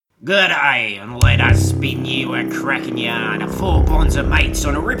G'day, and let us spin you a cracking yarn of four bonds of mates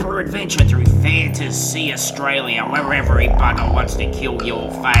on a ripper adventure through Fantasy Australia, where every bugger wants to kill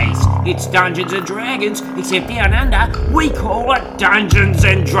your face. It's Dungeons and Dragons, except down under, we call it Dungeons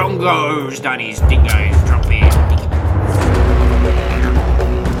and Drongos. Dunnies, dingoes, drop in.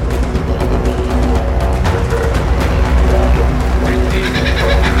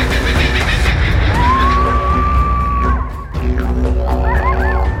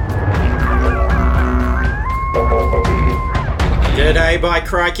 G'day, by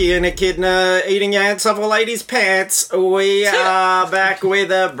crikey and echidna, eating ants off a lady's pants. We are back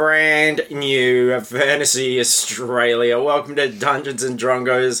with a brand new Fantasy Australia. Welcome to Dungeons and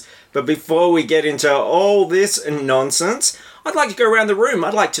Drongos. But before we get into all this nonsense, I'd like to go around the room.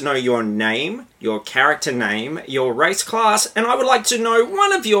 I'd like to know your name, your character name, your race class, and I would like to know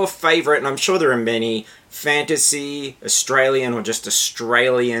one of your favourite, and I'm sure there are many, fantasy, Australian, or just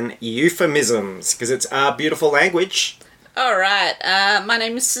Australian euphemisms, because it's our beautiful language. Alright, my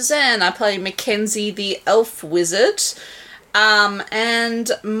name is Suzanne. I play Mackenzie the Elf Wizard.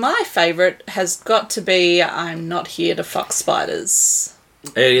 And my favourite has got to be I'm not here to fuck spiders.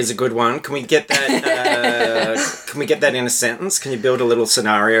 It is a good one. Can we get that? Can we get that in a sentence? Can you build a little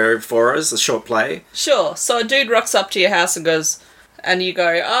scenario for us, a short play? Sure. So a dude rocks up to your house and goes, and you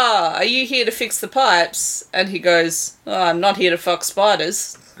go, are you here to fix the pipes? And he goes, I'm not here to fuck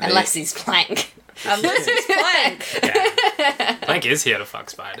spiders. Unless he's Plank. Unless he's Plank. Yeah. Plank is here to fuck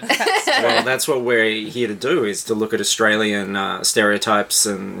spiders. Well, that's what we're here to do, is to look at Australian stereotypes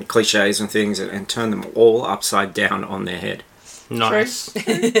and cliches and things and turn them all upside down on their head. Nice.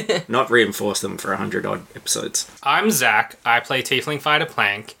 Not reinforce them for 100-odd episodes. I'm Zach. I play Tiefling Fighter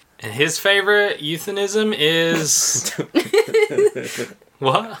Plank. And his favourite euphemism is...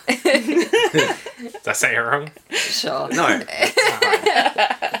 What? Did I say it wrong? Sure. No.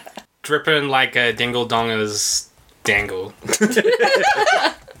 Dripping like a dingle-donger's dangle.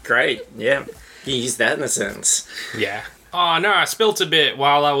 Great, yeah. You use that in a sentence. Yeah. Oh, no, I spilt a bit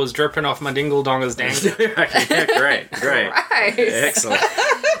while I was dripping off my dingle-donger's dangle. Yeah, great. Gross. Excellent.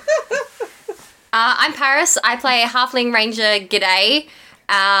 I'm Paris. I play Halfling Ranger G'day.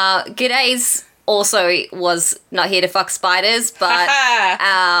 G'day's also was not here to fuck spiders, but,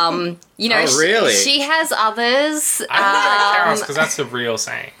 you know, Oh, really? she has others. I don't like Karos because that's a real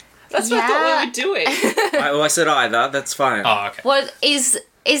saying. That's what I thought we were doing. I said either. That's fine. Oh, okay. What is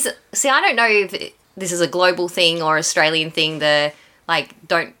see, I don't know if this is a global thing or Australian thing, the, like,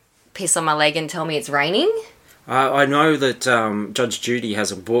 don't piss on my leg and tell me it's raining. I know that Judge Judy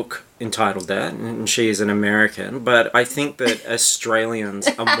has a book entitled that, and she is an American, but I think that Australians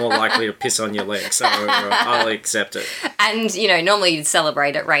are more likely to piss on your leg, so I'll accept it. And, you know, normally you'd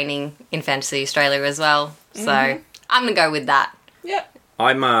celebrate it raining in Fantasy Australia as well. So I'm going to go with that. Yep.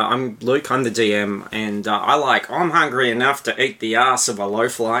 I'm Luke, I'm the DM, and I'm hungry enough to eat the ass of a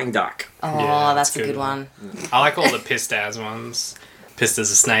low-flying duck. Oh, Yeah, that's that's a a good good one. I like all the pissed as ones. Pissed as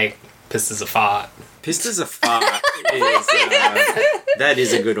a snake. Pissed as a fart. Pissed as a fart that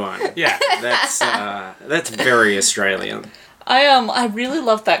is a good one. Yeah. That's very Australian. I really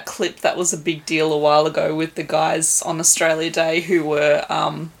love that clip that was a big deal a while ago with the guys on Australia Day who were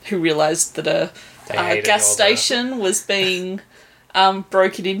who realised that a hated gas all station was being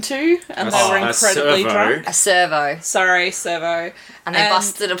broken into and they were A incredibly servo. drunk. A servo. Sorry, servo. And they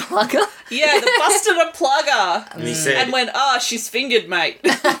busted a plugger. Yeah, they busted a plugger And he said, and went, she's fingered, mate.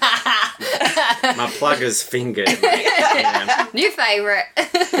 my plugger's fingered. Yeah. New favourite.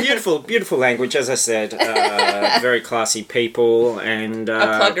 Beautiful language, as I said. Very classy people, and A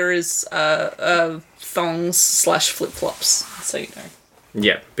plugger is thongs / flip-flops, so you know.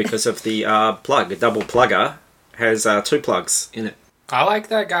 yeah, because of the plug. A double plugger has 2 plugs in it. I like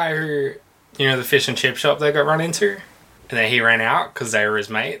that guy who, you know, the fish and chip shop they got run into? And then he ran out because they were his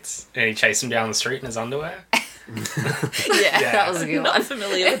mates, and he chased him down the street in his underwear. Yeah, that was a good Not one.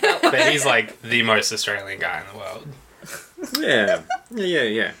 familiar with that one. But he's like the most Australian guy in the world.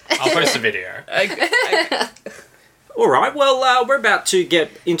 Yeah. I'll post a video. Okay. All right, well, we're about to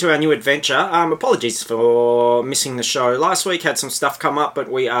get into our new adventure. Apologies for missing the show. Last week had some stuff come up, but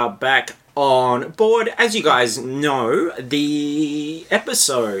we are back on board. As you guys know, the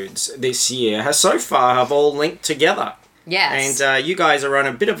episodes this year have all linked together. Yes. And you guys are on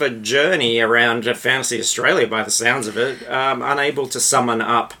a bit of a journey around Fantasy Australia by the sounds of it, unable to summon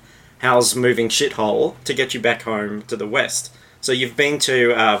up Hal's moving shithole to get you back home to the west. So you've been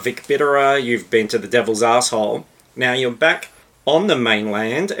to Vic Bitterer, you've been to the Devil's Arsehole. Now you're back on the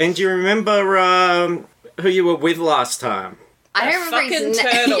mainland, and do you remember who you were with last time? I don't remember his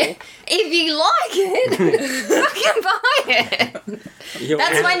fucking name. turtle. Yeah. If you like it, fucking buy it.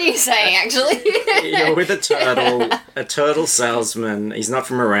 That's my new saying, actually. You're with a turtle salesman. He's not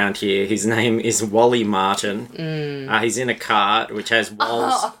from around here. His name is Wally Martin. He's in a cart which has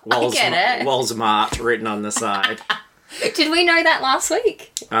Walls Mart written on the side. Did we know that last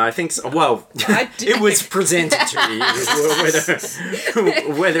week? I think so. Well, it was presented to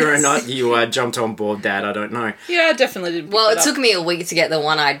you. Whether or not you jumped on board that, I don't know. Yeah, I definitely did. Well, it took me a week to get the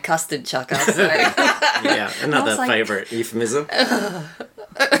one-eyed custard chucker, so... Yeah, another like- favourite euphemism.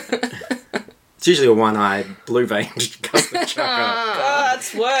 It's usually a one-eyed, blue-veined custard chucker. Oh,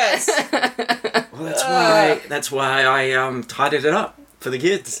 it's worse. Well, that's why I tidied it up for the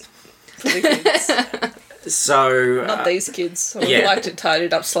kids. For the kids. So Not these kids. I would yeah. like to tidy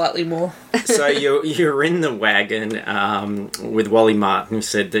it up slightly more. So you're in the wagon with Wally Martin, who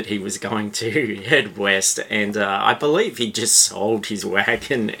said that he was going to head west, and I believe he just sold his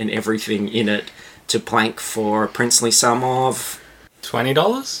wagon and everything in it to Plank for a princely sum of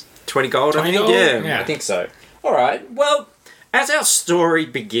 $20? 20 gold. I think. $20? Yeah, I think so. All right. Well, as our story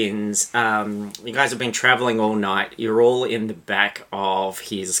begins, you guys have been travelling all night. You're all in the back of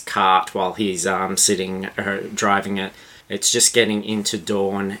his cart while he's sitting driving it. It's just getting into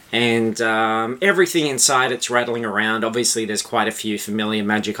dawn, and everything inside it's rattling around. Obviously, there's quite a few familiar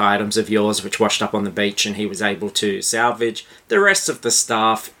magic items of yours which washed up on the beach and he was able to salvage. The rest of the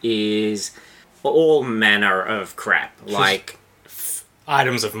stuff is all manner of crap, like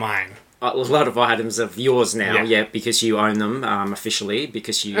Items of mine. a lot of items of yours now, Yeah. because you own them officially,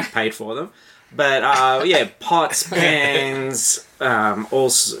 because you paid for them. But pots, pans,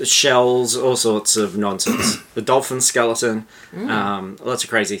 shells, all sorts of nonsense. The dolphin skeleton, lots of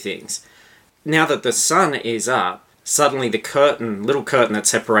crazy things. Now that the sun is up, suddenly the little curtain that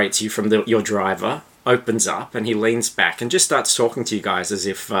separates you from your driver, opens up, and he leans back and just starts talking to you guys as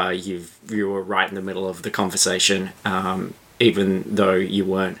if you were right in the middle of the conversation. Even though you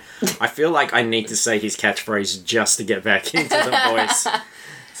weren't. I feel like I need to say his catchphrase just to get back into the voice.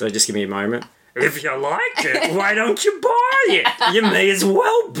 So just give me a moment. If you like it, why don't you buy it? You may as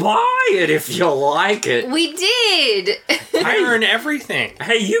well buy it if you like it. We did! I earn everything.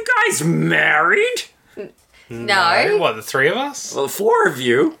 Hey, you guys married? No. What, the three of us? Well, 4 of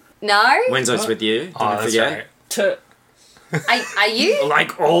you. No? Wenzo's with you. Did I Oh, that's forget? right. Are you?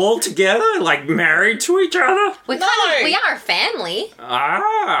 Like all together? Like married to each other? We we are a family.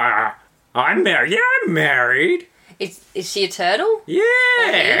 Ah, I'm married. Yeah, I'm married. Is she a turtle?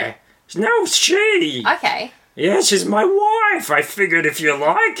 Yeah. No, she. Okay. Yeah, she's my wife. I figured if you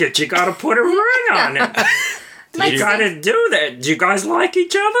like it, you gotta put a ring on it. You gotta do that. Do you guys like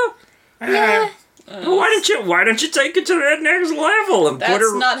each other? Yeah. Why don't you take it to that next level and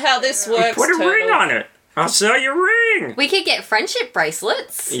That's not how this works, put a Turtle. ring on it? I'll sell you a ring. We could get friendship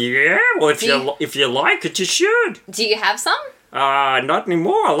bracelets. Yeah, well if you like it, you should. Do you have some? Not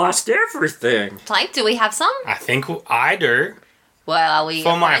anymore. I lost everything. Plank, do we have some? I think I do. Well, are we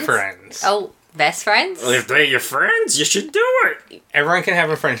For my friends. Oh, best friends? Well, if they're your friends, you should do it. Everyone can have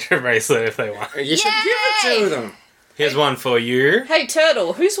a friendship bracelet if they want. You should give it Yay! to them. Here's one for you. Hey,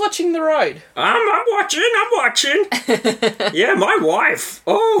 Turtle, who's watching the road? I'm watching. Yeah, my wife.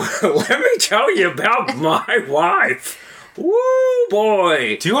 Oh, let me tell you about my wife. Woo,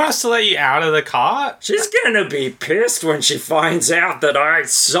 boy. Do you want us to let you out of the cart? She's gonna be pissed when she finds out that I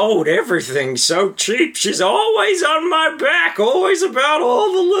sold everything so cheap. She's always on my back, always about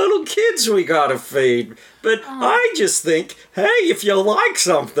all the little kids we gotta feed. But I just think, hey, if you like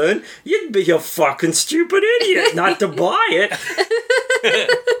something, you'd be a fucking stupid idiot not to buy it.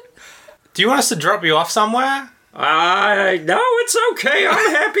 Do you want us to drop you off somewhere? No, it's okay. I'm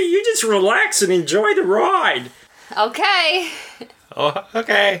happy. You just relax and enjoy the ride. Okay. Oh,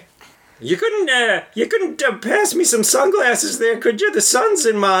 okay. You couldn't pass me some sunglasses there, could you? The sun's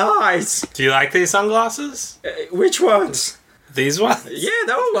in my eyes. Do you like these sunglasses? Which ones? These ones? Yeah,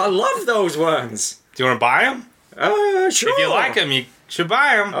 I love those ones. Do you want to buy them? Sure. If you like them, you should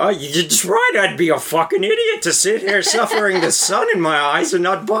buy them. Oh, you're just right. I'd be a fucking idiot to sit here suffering the sun in my eyes and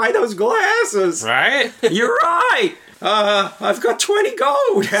not buy those glasses. Right? You're right. I've got 20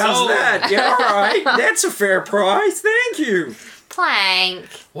 gold. How's So- that? Yeah, all right. That's a fair price. Thank you. Plank.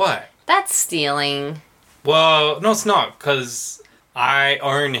 What? That's stealing. Well, no, it's not, because I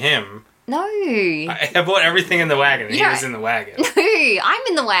own him. No. I bought everything in the wagon, and he Yeah. was in the wagon. No, I'm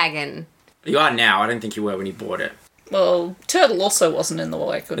in the wagon. You are now. I don't think you were when you bought it. Well, Turtle also wasn't in the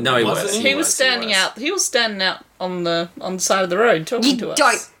wagon. No, he Was was. he? He was standing out. He was standing out on the side of the road talking to You us.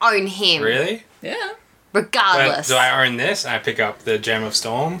 don't own him. Really? Yeah. But Regardless. do I own this? I pick up the Gem of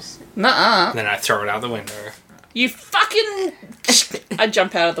Storms, Nuh-uh. then I throw it out the window. You fucking... I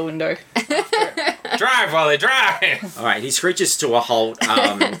jump out of the window. Drive, Wally, drive! All right, he screeches to a halt.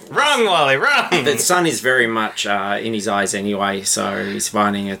 Run, Wally, run! The sun is very much in his eyes anyway, so he's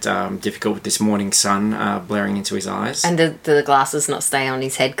finding it difficult with this morning sun blaring into his eyes. And do the glasses not stay on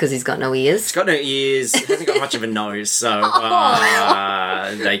his head because he's got no ears? He's got no ears, hasn't got much of a nose, so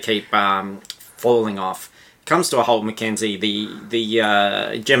they keep falling off. Comes to a halt, Mackenzie.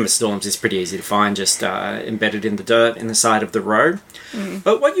 The Gem of Storms is pretty easy to find, just embedded in the dirt in the side of the road.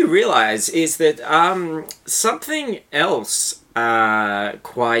 But what you realise is that something else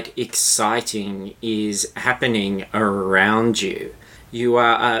quite exciting is happening around you. You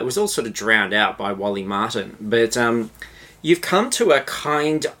are it was all sort of drowned out by Wally Martin, but you've come to a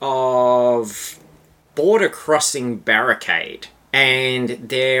kind of border crossing barricade. And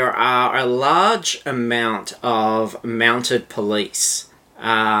there are a large amount of mounted police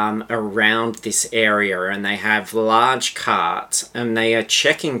around this area, and they have large carts, and they are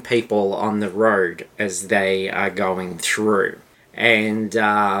checking people on the road as they are going through. And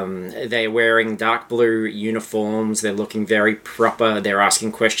they're wearing dark blue uniforms, they're looking very proper, they're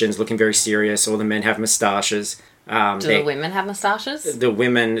asking questions, looking very serious. All the men have moustaches. Do the women have moustaches? The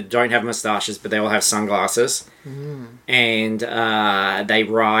women don't have moustaches, but they all have sunglasses. And they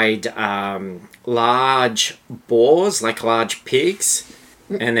ride large boars, like large pigs.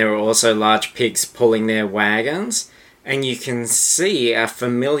 And there are also large pigs pulling their wagons. And you can see a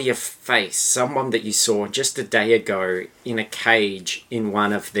familiar face, someone that you saw just a day ago in a cage in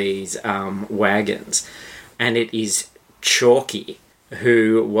one of these wagons. And it is Chalky.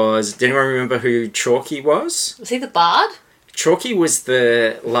 Who was... Did anyone remember who Chalky was? Was he the bard? Chalky was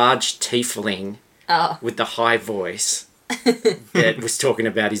the large tiefling with the high voice that was talking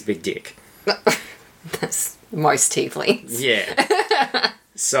about his big dick. That's most tieflings. Yeah.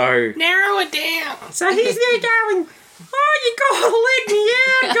 So... Narrow it down! So he's there going, oh, you gotta let me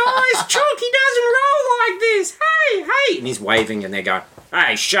out, guys! Chalky doesn't roll like this! Hey, hey! And he's waving and they're going,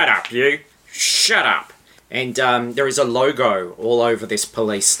 hey, shut up, you! Shut up! And there is a logo all over this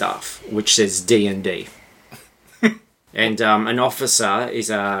police stuff, which says D&D. And an officer is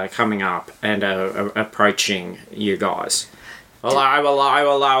coming up and approaching you guys. Hello.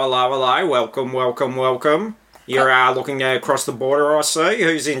 Welcome. You're looking to cross the border, I see.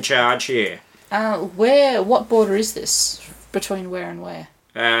 Who's in charge here? What border is this? Between where and where?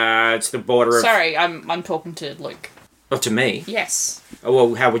 It's the border of... Sorry, I'm talking to Luke. Oh, to me? Yes. Oh,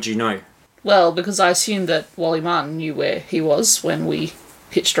 well, how would you know? Well, because I assumed that Wally Martin knew where he was when we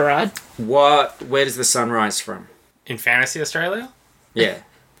hitched a ride. Where does the sun rise from? In Fantasy Australia? Yeah.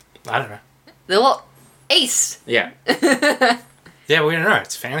 I don't know. The east. Yeah. Yeah, we don't know.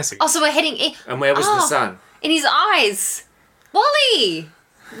 It's fantasy. Oh, so we're heading east. And where was the sun? In his eyes. Wally!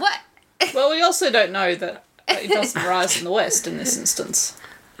 What? Well, we also don't know that it doesn't rise in the west in this instance.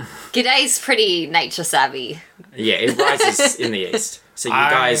 G'day's pretty nature savvy. Yeah, it rises in the east. So you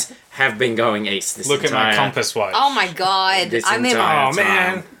guys have been going east this Look entire... at my compass watch. Oh my god. This I'm entire Oh,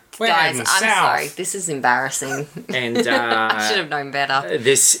 man. We're Guys, heading I'm south. sorry. This is embarrassing. And I should have known better.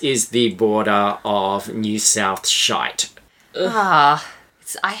 this is the border of New South Shite. I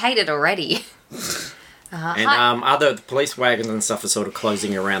hate it already. And other police wagons and stuff are sort of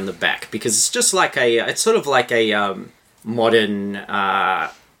closing around the back because it's just like it's sort of like a modern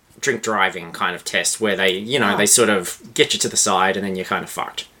drink driving kind of test where they, they sort of get you to the side and then you're kind of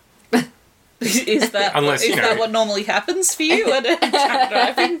fucked. Is that Unless, is that what normally happens for you at drunk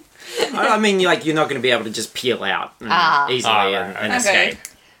driving? I mean, like, you're not going to be able to just peel out easily and escape.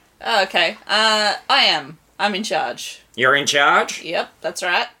 Okay. I'm in charge. You're in charge? Yep, that's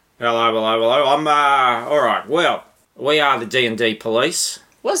right. Hello. I'm, alright, well, we are the D&D police.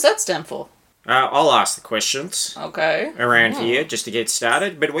 What does that stand for? I'll ask the questions Okay. around here just to get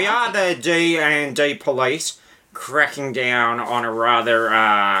started, but we are the D&D police cracking down on a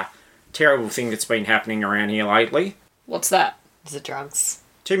rather, terrible thing that's been happening around here lately. What's that? Is it drugs?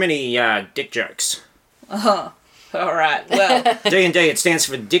 Too many, dick jokes. Alright, well, D&D, it stands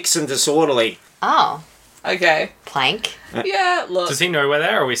for Dicks and Disorderly. Oh. okay. Plank. Yeah, look. Does he know we're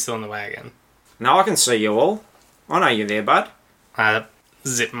there, or are we still in the wagon? Now I can see you all. I know you're there, bud. I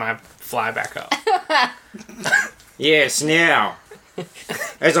zip my fly back up. Yes, now.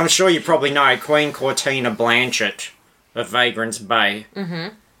 As I'm sure you probably know, Queen Cortina Blanchett of Vagrant's Bay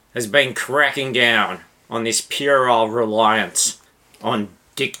has been cracking down on this puerile reliance on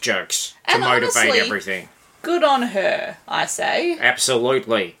dick jokes to And motivate honestly- everything. Good on her, I say.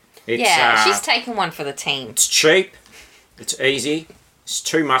 Absolutely. It's, Yeah, she's taken one for the team. it's cheap, it's easy, it's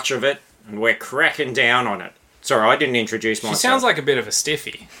too much of it, and we're cracking down on it. Sorry, I didn't introduce She myself. sounds like a bit of a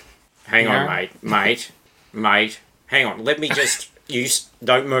stiffy. Hang on, Yeah. mate. Mate, hang on. Let me just...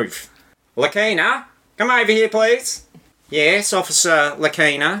 don't move. Lakina, come over here, please. Yes, Officer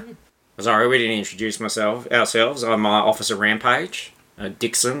Lakina. Sorry, we didn't introduce ourselves. I'm Officer Rampage.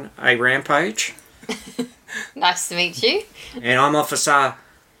 Dixon A. Rampage. Nice to meet you. And I'm Officer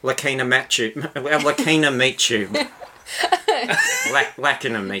Lakina Matube. Lakina Meattube.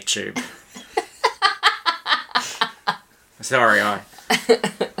 Lakina Meattube. Sorry, All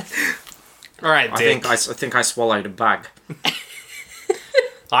right, Dick. I think I swallowed a bug.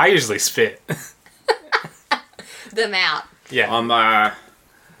 I usually spit. Them out. Yeah. I'm a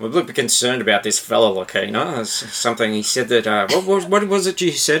little bit concerned about this fellow Lakina. There's something he said that. What was it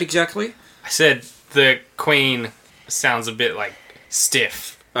you said exactly? I said the Queen sounds a bit like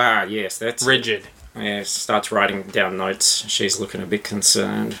stiff, Yes, that's rigid. Yeah, starts writing down notes. She's looking a bit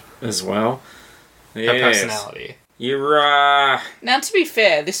concerned as well. Her Yes. personality. You're, Now, to be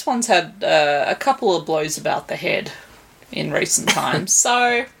fair, this one's had a couple of blows about the head in recent times, so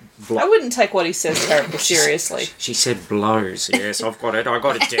I wouldn't take what he says terribly seriously. She said blows. Yes, I've got it. I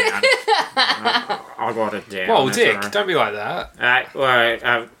got it down. I got it down. Whoa, That's Dick, all right. don't be like that.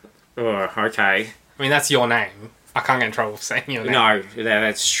 Okay. I mean, that's your name. I can't get in trouble for saying your name. No,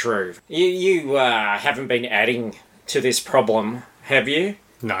 that's true. You haven't been adding to this problem, have you?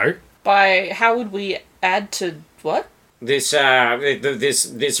 No. How would we add to what? This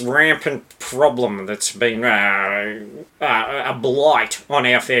rampant problem that's been a blight on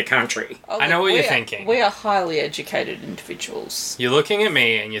our fair country. Oh, I know what look, you're we are- thinking. We are highly educated individuals. You're looking at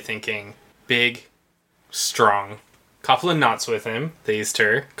me and you're thinking, big, strong, couple of nuts with him, these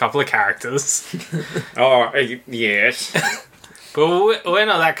two, couple of characters. Oh, yes. But we're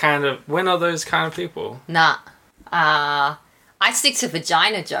not those kind of people. Nah. I stick to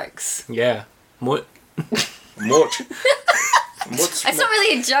vagina jokes. Yeah. What? Much. What's It's not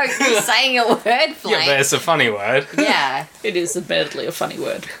really a joke, you're saying a word, Yeah, but Flame. it's a funny word. Yeah. It is admittedly a funny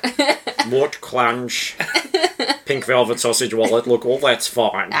word. Mort clunge, pink velvet sausage wallet? Look, all that's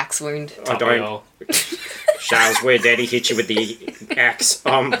fine. Axe wound. I don't. Well, Charles, where Daddy hit you with the axe.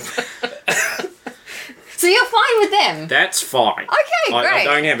 So you're fine with them? That's fine. Okay, I great.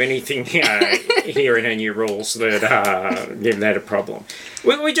 don't have anything here in our new rules that give that a problem.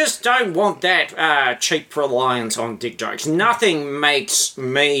 We just don't want that cheap reliance on dick jokes. Nothing makes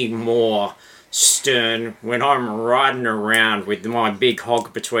me more stern when I'm riding around with my big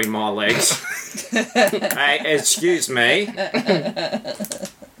hog between my legs. Hey, excuse me.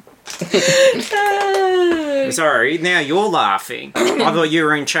 Sorry, now you're laughing. I thought you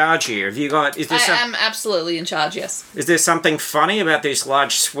were in charge here. Have you got... I am absolutely in charge, yes. Is there something funny about this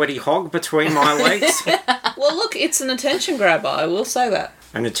large sweaty hog between my legs? Well, look, it's an attention grabber, I will say that.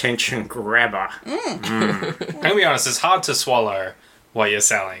 An attention grabber. I'm gonna be honest, it's hard to swallow what you're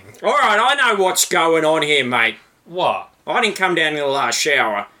selling. Alright, I know what's going on here, mate. What? I didn't come down in the last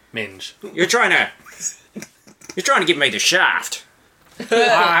shower. Minge. You're trying to give me the shaft.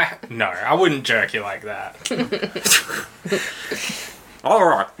 No, I wouldn't jerk you like that.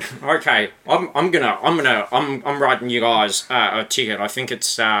 Alright, okay. I'm writing you guys a ticket. I think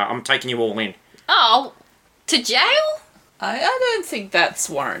it's, I'm taking you all in. Oh, to jail? I don't think that's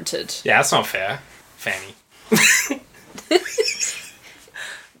warranted. Yeah, that's not fair, Fanny.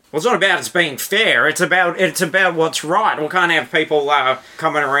 Well, it's not about it's being fair. It's about what's right. We can't have people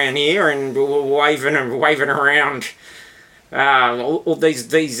coming around here and waving around all these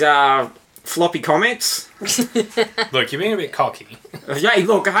floppy comments. Look, you're being a bit cocky. Hey,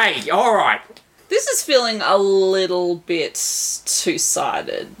 look, hey, all right. This is feeling a little bit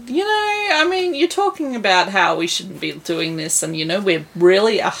two-sided. You know, I mean, you're talking about how we shouldn't be doing this and, you know, we're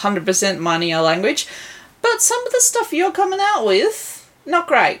really 100% minding our language. But some of the stuff you're coming out with, not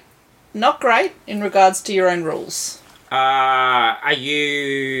great. Not great in regards to your own rules. Are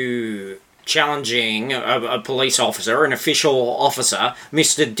you challenging a police officer, an official officer,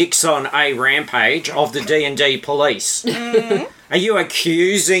 Mr. Dixon A. Rampage of the D&D Police? Are you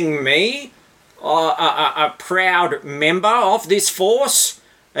accusing me, a proud member of this force,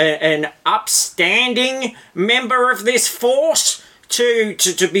 an upstanding member of this force, to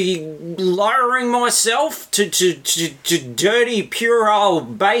be lowering myself to dirty, puerile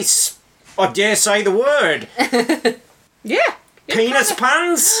base, I dare say the word, Yeah. penis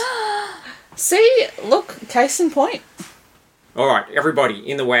puns? See, look, case in point. Alright, everybody,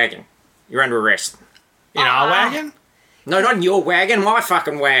 in the wagon. You're under arrest. In our wagon? No, not in your wagon, my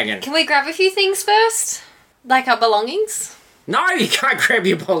fucking wagon. Can we grab a few things first? Like our belongings? No, you can't grab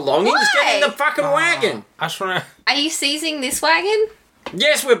your belongings. Get in Why? the fucking wagon. I just wanna... Are you seizing this wagon?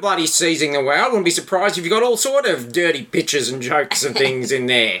 Yes, we're bloody seizing the wagon. I wouldn't be surprised if you got all sort of dirty pictures and jokes and things in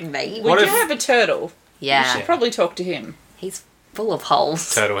there. Maybe. We What do if- have a turtle. Yeah. Yeah. Probably talk to him. He's full of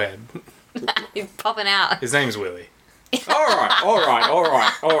holes. Turtle head. He's popping out. His name's Willy. All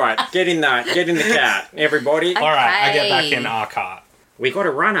right. Get in the car, everybody. All right, I get Okay. back in our cart. We got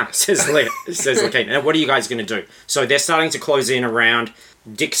a runner, says Lakina. Now, what are you guys going to do? So they're starting to close in around.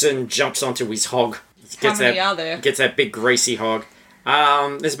 Dixon jumps onto his hog. How many are there? Gets that big greasy hog.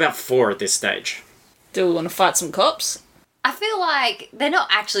 There's about 4 at this stage. Do we want to fight some cops? I feel like they're not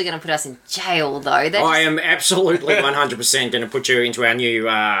actually going to put us in jail, though. They're I just... am absolutely 100% going to put you into our new,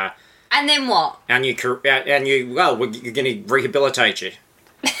 And then what? well, you're going to rehabilitate you.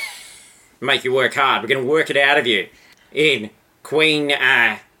 Make you work hard. We're going to work it out of you in Queen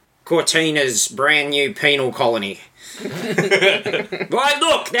Cortina's brand new penal colony. Right,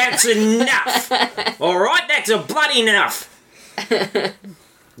 look, that's enough. All right, that's a bloody enough.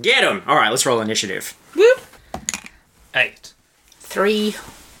 Get him. All right, let's roll initiative. Whoop. 8. 3.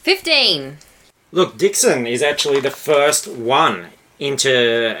 15. Look, Dixon is actually the first one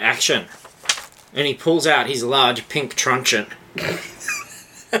into action. And he pulls out his large pink truncheon.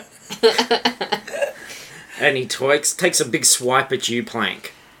 And he takes a big swipe at you,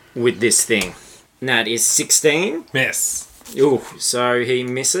 Plank, with this thing. And that is 16. Miss. Ooh, so he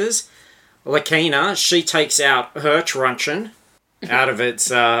misses. Lakina, she takes out her truncheon out of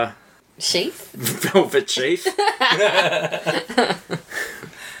its Sheath? velvet sheath.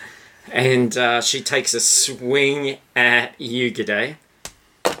 And she takes a swing at you, G'day.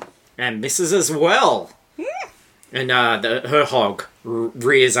 And misses as well. And her hog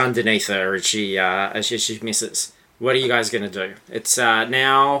rears underneath her as she misses. What are you guys going to do? It's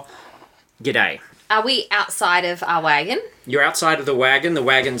now G'day. Are we outside of our wagon? You're outside of the wagon. The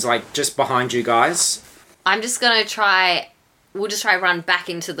wagon's like just behind you guys. I'm just going to try... We'll just try to run back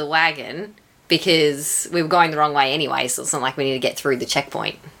into the wagon because we were going the wrong way anyway, so it's not like we need to get through the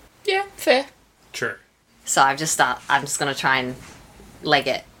checkpoint. Yeah, fair. True. So I'm just going to try and leg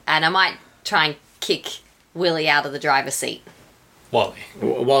it. And I might try and kick Willy out of the driver's seat. Wally.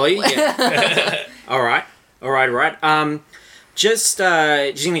 Wally? Yeah. All right. Just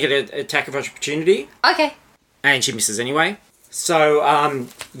going to get an attack of opportunity. Okay. And she misses anyway. So,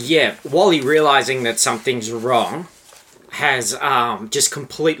 Wally, realizing that something's wrong, has just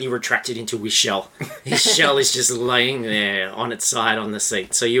completely retracted into his shell. His shell is just laying there on its side on the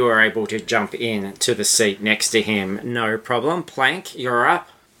seat. So you are able to jump in to the seat next to him. No problem. Plank, you're up.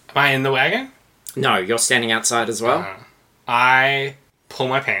 Am I in the wagon? No, you're standing outside as well. I pull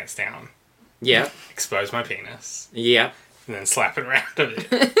my pants down, Yeah. expose my penis, Yeah. and then slap it around a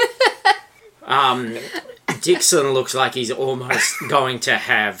bit. Dixon looks like he's almost going to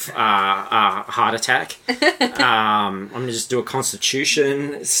have a heart attack. I'm going to just do a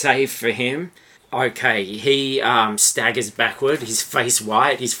constitution save for him. Okay, he staggers backward, his face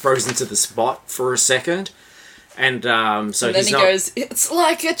white, he's frozen to the spot for a second. And so And then he's he not... goes, "It's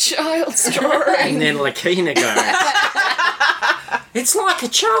like a child's drawing." And then Lakina goes, "It's like a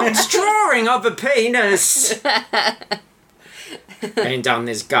child's drawing of a penis." And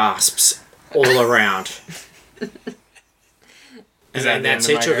there's gasps all around. Is And that's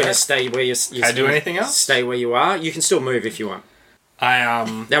the end it. of You're my going to go? stay where you're. Can I do anything else? Stay where you are. You can still move if you want.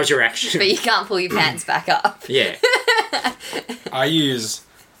 I That was your action. But you can't pull your pants back up. Yeah. I use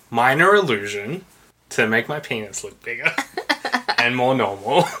minor illusion to make my penis look bigger and more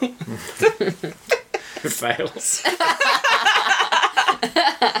normal. It fails. How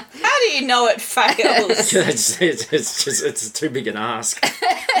do you know it fails? It's too big an ask.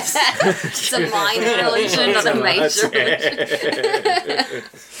 It's a minor illusion, not a major illusion.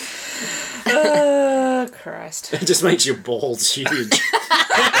 Oh, Christ. It just makes your balls huge.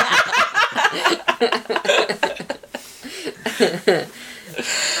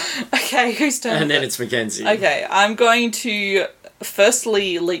 Okay, who's turn? And then it's Mackenzie. Okay, I'm going to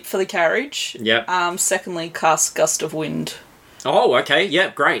firstly leap for the carriage. Yep. Secondly, cast Gust of Wind. Oh, okay. Yeah,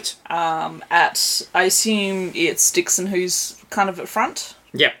 great. At, I assume it's Dixon who's kind of at front?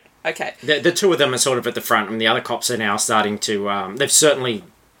 Yep. Okay. The two of them are sort of at the front, and the other cops are now starting to... they've certainly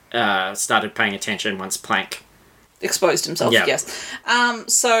started paying attention once Plank... Exposed himself, Yeah. yes.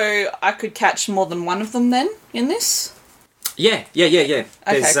 So I could catch more than one of them then in this? Yeah.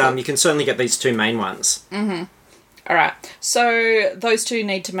 There's, cool. you can certainly get these two main ones. Alright, so those two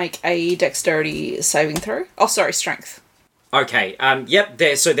need to make a dexterity saving throw. Oh, sorry, strength. Okay, yep,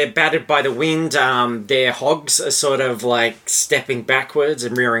 they're battered by the wind, their hogs are sort of like stepping backwards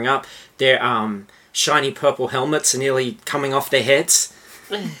and rearing up, their shiny purple helmets are nearly coming off their heads.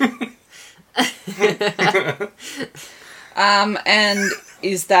 And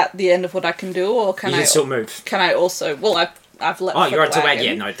is that the end of what I can do, or You can still move. can I also... Well, I've let. Oh, for you're the on the wagon.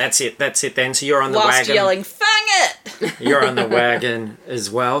 Yeah, no, that's it then. So you're on the Whilst wagon. yelling, "Fang it!" You're on the wagon as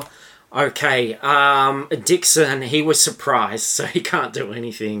well. Okay, Dixon, he was surprised, so he can't do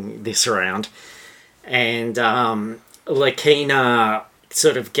anything this round. And Lakina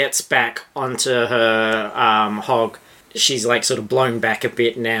sort of gets back onto her hog. She's like sort of blown back a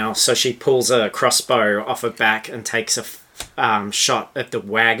bit now, so she pulls a crossbow off her back and takes a shot at the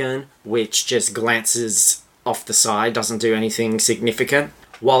wagon, which just glances off the side, doesn't do anything significant.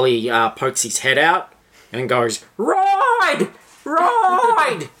 Wally pokes his head out and goes, "Ride!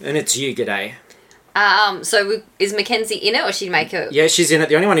 Ride!" And it's you, G'day. So is Mackenzie in it, or she'd make it? Yeah, she's in it.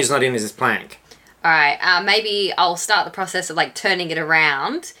 The only one who's not in is Plank. All right. Maybe I'll start the process of like turning it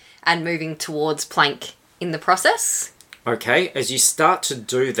around and moving towards Plank in the process. Okay, as you start to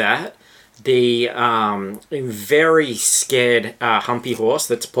do that, the very scared humpy horse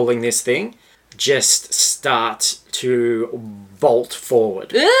that's pulling this thing just starts to bolt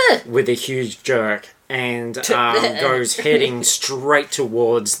forward with a huge jerk and goes heading straight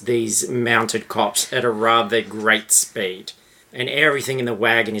towards these mounted cops at a rather great speed. And everything in the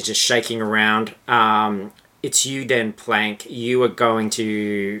wagon is just shaking around. It's you then, Plank. You are going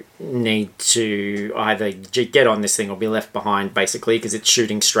to need to either get on this thing or be left behind, basically, because it's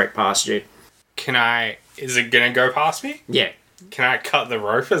shooting straight past you. Is it gonna go past me? Yeah. Can I cut the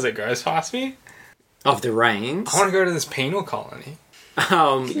rope as it goes past me? Of the reins. I want to go to this penal colony.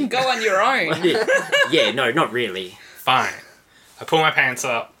 Go on your own. Yeah, no, not really. Fine. I pull my pants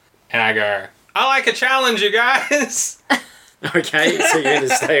up and I go, I like a challenge, you guys. Okay, so you're going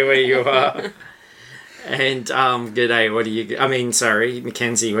to stay where you are. And, G'day,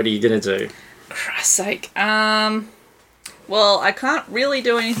 Mackenzie, what are you going to do? Christ's sake. Well, I can't really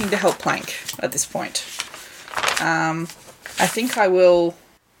do anything to help Plank at this point. I think I'm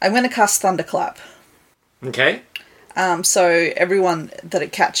going to cast Thunderclap. Okay. So everyone that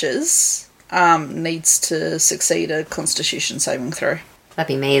it catches needs to succeed a Constitution saving throw. That'd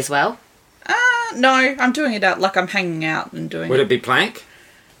be me as well. No, I'm doing it out like I'm hanging out and doing Would it. it be Plank?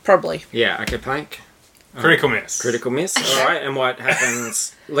 Probably. Yeah, okay, Plank. Critical miss. Critical miss. All right, and what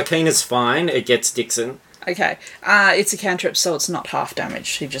happens? Lakina's fine. It gets Dixon. Okay. It's a cantrip, so it's not half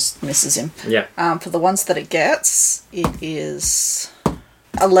damage. He just misses him. Yeah. For the ones that it gets, it is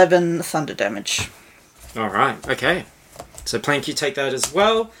 11 thunder damage. All right, okay. So, Plank, you take that as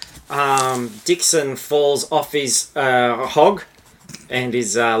well. Dixon falls off his hog and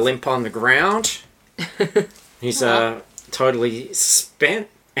is limp on the ground. He's totally spent.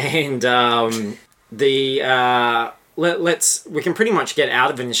 And we can pretty much get out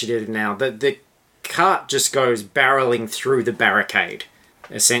of initiative now. The cart just goes barreling through the barricade,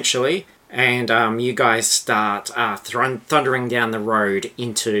 essentially. And you guys start thundering down the road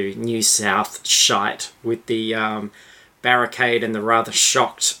into New South Shite with the barricade and the rather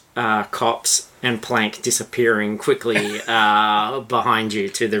shocked cops and Plank disappearing quickly behind you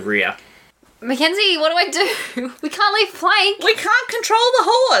to the rear. Mackenzie, what do I do? We can't leave Plank. We can't control the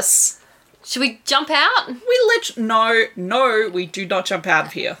horse! Should we jump out? No, we do not jump out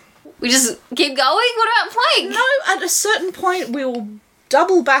of here. We just keep going? What about Plank? No, at a certain point we'll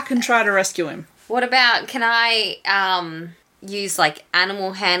double back and try to rescue him. What about, can I use like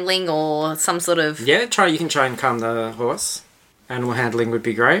animal handling or some sort of... Yeah, you can try and calm the horse. Animal handling would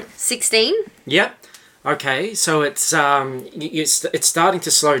be great. 16? Yep. Okay, so it's starting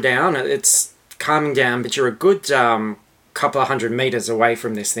to slow down. It's calming down, but you're a good couple of 100 meters away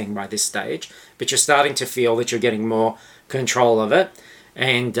from this thing by this stage. But you're starting to feel that you're getting more control of it.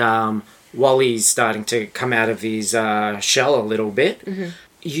 And Wally's starting to come out of his shell a little bit. Mm-hmm.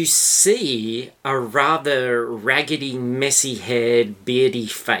 You see a rather raggedy, messy-haired, beardy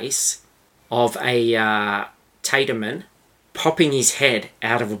face of a Taterman popping his head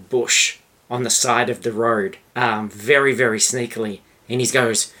out of a bush on the side of the road, very, very sneakily. And he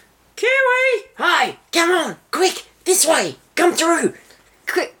goes, "Kiwi! Hi! Come on! Quick! This way! Come through!"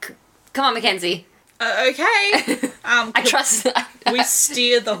 Quick! Come on, Mackenzie. Okay. I trust... We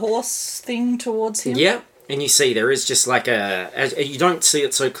steer the horse thing towards him? Yep. And you see there is just like you don't see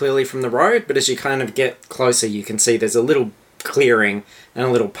it so clearly from the road, but as you kind of get closer, you can see there's a little clearing and a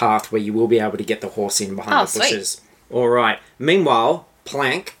little path where you will be able to get the horse in behind the bushes. All right. Meanwhile,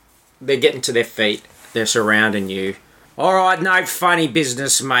 Plank, they're getting to their feet. They're surrounding you. All right, no funny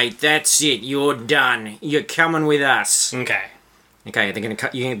business, mate. That's it. You're done. You're coming with us. Okay. Okay, they're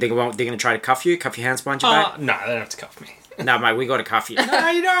gonna try to cuff you. Cuff your hands behind your back. No, they don't have to cuff me. No, mate, we gotta cuff you. No,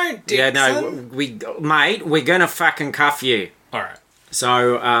 you don't. Yeah, no, mate, we're gonna fucking cuff you. All right.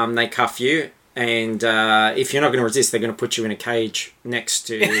 So they cuff you, And if you're not going to resist, they're going to put you in a cage next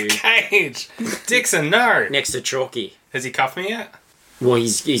to Cage! Dixon, no! next to Chalky. Has he cuffed me yet? Well,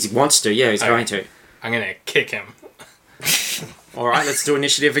 he wants to. Yeah, he's going to. I'm gonna kick him. All right, let's do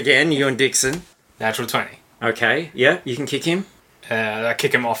initiative again. You and Dixon. Natural 20. Okay. Yeah, you can kick him. I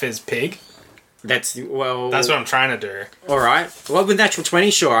kick him off his pig. That's That's what I'm trying to do. All right. Well, with natural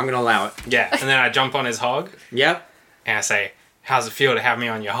 20, sure, I'm going to allow it. Yeah, and then I jump on his hog, Yep. and I say, how's it feel to have me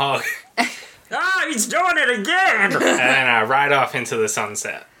on your hog? Ah, he's doing it again! And then I ride off into the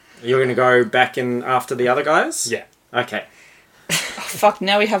sunset. You're going to go back in after the other guys? Yeah. Okay. Fuck,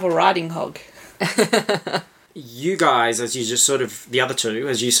 now we have a riding hog. You guys, as you just sort of, the other two,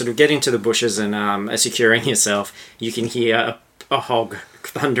 as you sort of get into the bushes and are securing yourself, you can hear a hog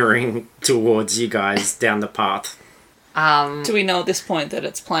thundering towards you guys down the path. Do we know at this point that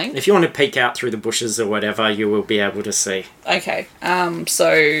it's playing? If you want to peek out through the bushes or whatever, you will be able to see. Okay.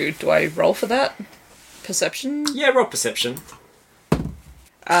 So do I roll for that? Perception? Yeah, roll perception.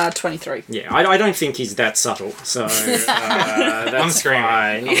 23. Yeah, I don't think he's that subtle, so that's I'm screaming.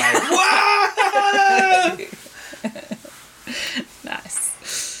 fine. I'm like,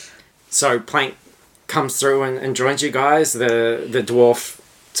 Nice. So Plank comes through and joins you guys. The dwarf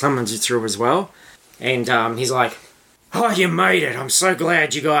summons you through as well. And he's like, "Oh, you made it. I'm so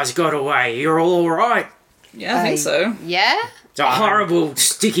glad you guys got away. You're all right." Yeah, I think so. Yeah? It's a horrible,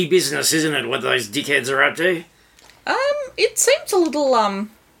 sticky business, isn't it, what those dickheads are up to? It seems a little,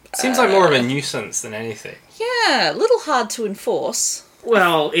 seems like more of a nuisance than anything. yeah, a little hard to enforce.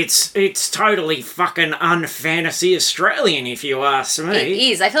 Well, it's totally fucking un-fantasy Australian, if you ask It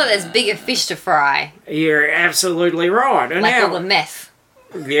me. is. I feel like there's bigger fish to fry. You're absolutely right. And Like now, all the meth.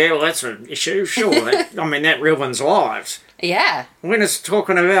 yeah, well, that's an issue, sure. That ruins lives. Yeah. When it's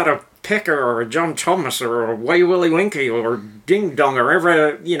talking about a Pecker or a John Thomas or a Wee Willie Winky or a Ding Dong or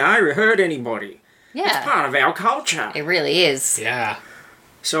ever, hurt anybody. It's Yeah. part of our culture. It really is. Yeah.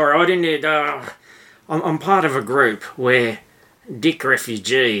 Sorry, I didn't. I'm part of a group where dick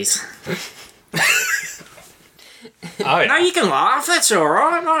refugees. Oh, yeah. No, you can laugh. That's all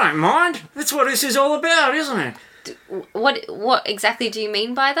right. I don't mind. That's what this is all about, isn't it? What exactly do you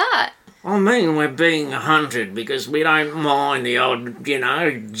mean by that? I mean, we're being hunted because we don't mind the old,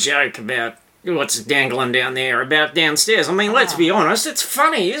 joke about what's dangling down there about downstairs. I mean, let's be honest. It's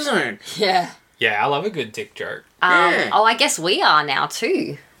funny, isn't it? Yeah. Yeah, I love a good dick joke. Yeah. Oh, I guess we are now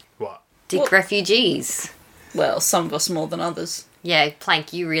too. What? Dick Well- refugees. Well, some of us more than others. Yeah,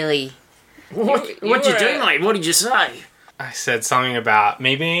 Plank, you really... What'd you were do, a- mate? What did you say? I said something about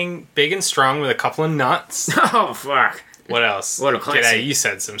me being big and strong with a couple of nuts. Oh, fuck. What else? What a classic. G'day, you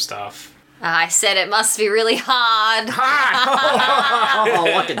said some stuff. I said it must be really hard. Oh,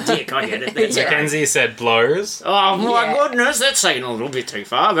 like a dick. I get it. That's Yeah. okay. Mackenzie said blows. Oh, my Yeah. goodness. That's taking a little bit too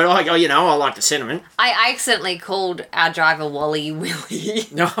far, but I like the sentiment. I accidentally called our driver Wally Willie.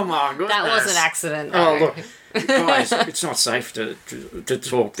 Oh, my goodness. That was an accident. Oh, though. look. Guys, it's not safe to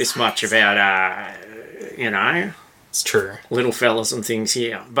talk this much about, It's true. little fellas and things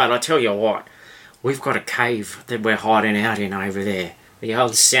here. But I tell you what, we've got a cave that we're hiding out in over there. The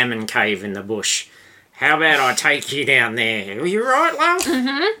old salmon cave in the bush. How about I take you down there? Are you right, love?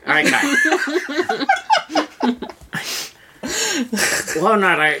 Mm-hmm. Okay. Why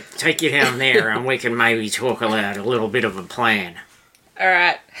not I take you down there and we can maybe talk about a little bit of a plan?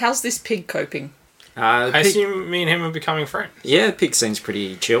 Alright, how's this pig coping? I Pig, assume me and him are becoming friends. yeah, Pig seems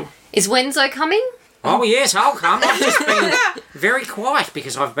pretty chill. Is Wenzo coming? Oh yes, I'll come. I've just been very quiet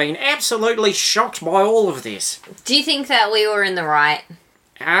because I've been absolutely shocked by all of this. Do you think that we were in the right?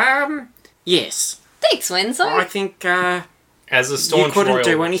 Yes. Thanks, Wenzo. I think, As a you staunch couldn't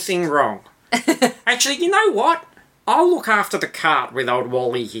do royalist. anything wrong. Actually, you know what? I'll look after the cart with old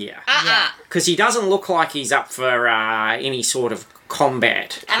Wally here. Because he doesn't look like he's up for any sort of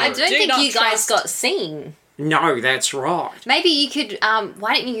combat. And I don't Do think not you guys trust- got seen. No, that's right. Maybe you could,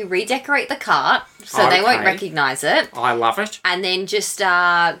 why don't you redecorate the cart so they won't Okay. recognise it? I love it. And then just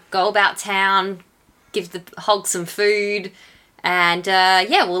go about town, give the hog some food, and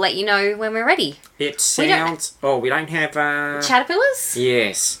we'll let you know when we're ready. It We don't- sounds... Oh, we don't have... Caterpillars?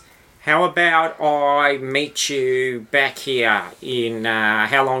 Yes. How about I meet you back here in...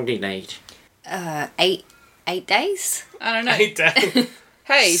 how long do you need? 8 days? I don't know. 8 days.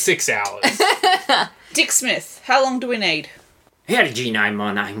 Hey, 6 hours. Dick Smith, how long do we need? How did you know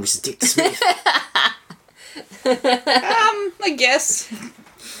my name was Dick Smith? I guess.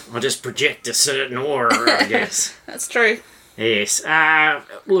 I just project a certain aura, I guess. That's true. Yes.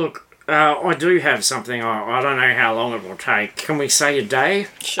 Look, I do have something. I don't know how long it will take. Can we say a day?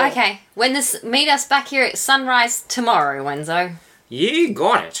 Sure. Okay. Meet us back here at sunrise tomorrow, Wenzo. You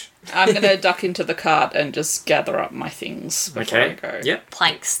got it. I'm going to duck into the cart and just gather up my things before I go. Yep.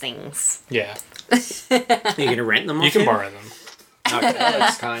 Planks things. Yeah. Are you going to rent them off You can him? borrow them. Okay,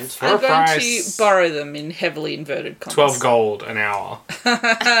 that's kind. For I'm a going price, to borrow them in heavily inverted commas. 12 gold an hour.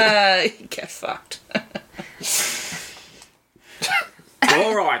 Get fucked.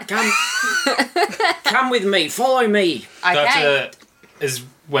 All right, come with me. Follow me. Okay. Is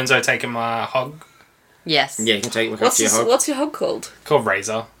Wenzo taking my hog? Yes. Yeah, you can take a look up to your hog. What's your hog called? Called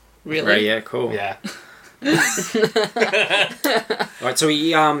Razor. Really? Right, yeah, cool. Yeah. Right, so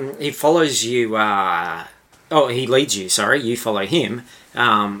he follows you. He leads you. Sorry, you follow him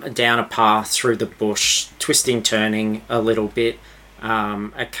down a path through the bush, twisting, turning a little bit.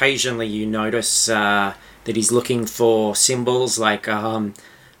 Occasionally, you notice that he's looking for symbols like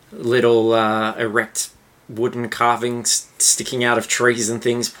little erect wooden carvings sticking out of trees and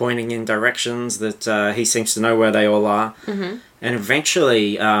things, pointing in directions that he seems to know where they all are. Mm-hmm. And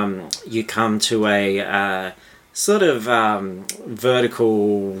eventually, you come to a sort of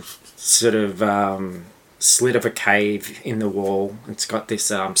vertical sort of slit of a cave in the wall. It's got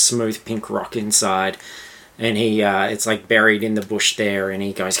this smooth pink rock inside, and it's like buried in the bush there. And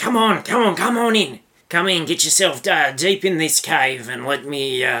he goes, "Come on in. Come in, get yourself deep in this cave, and let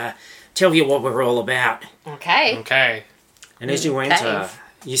me tell you what we're all about." Okay. Okay. And as you enter,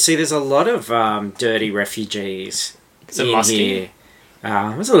 you see there's a lot of dirty refugees. Is it musty? Here.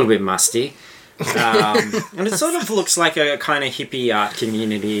 It's a little bit musty. And it sort of looks like a kind of hippie art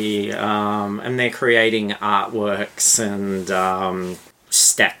community. And they're creating artworks and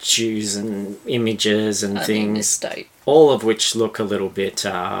statues and images and In things. this state. All of which look a little bit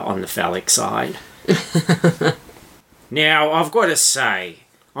on the phallic side. Now, I've got to say,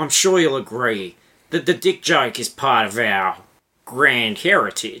 I'm sure you'll agree that the dick joke is part of our grand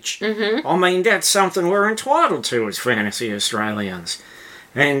heritage. Mm-hmm. I mean, that's something we're entitled to as fantasy Australians.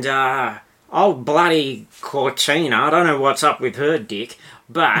 And, old bloody Cortina, I don't know what's up with her dick,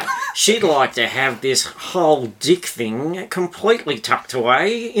 but she'd like to have this whole dick thing completely tucked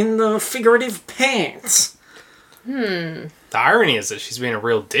away in the figurative pants. The irony is that she's being a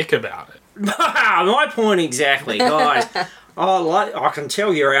real dick about it. My point exactly, guys. I can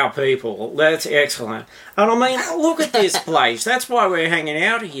tell you're our people. That's excellent. And I mean, look at this place. That's why we're hanging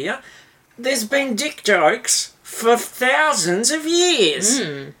out here. There's been dick jokes for thousands of years.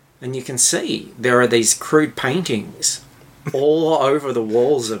 And you can see there are these crude paintings all over the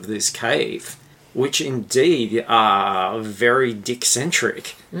walls of this cave, which indeed are very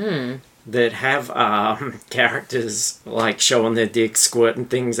dick-centric. That have characters like showing their dicks, squirting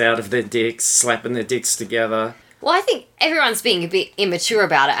things out of their dicks, slapping their dicks together. Well, I think everyone's being a bit immature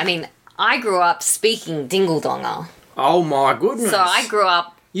about it. I mean, I grew up speaking dingle-donger. Oh my goodness. So I grew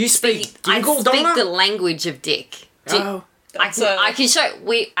up... You speak I dingle speak donger? the language of dick. Oh. I can show...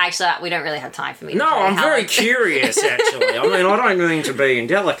 We don't really have time for me to No, show I'm how very I- curious, actually. I mean, I don't mean to be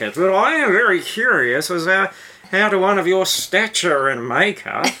indelicate, but I am very curious as how do one of your stature and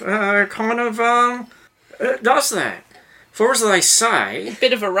makeup kind of does that. For as they say,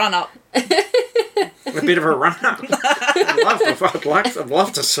 Bit of a run-up. a bit of a run-up. I'd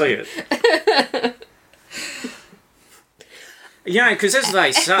love to see it. You know, because as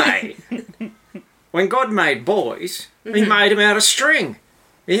they say, when God made boys, he made them out of string.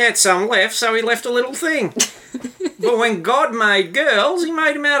 He had some left, so he left a little thing. But when God made girls, he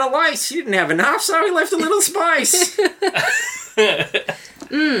made them out of lace. He didn't have enough, so he left a little space.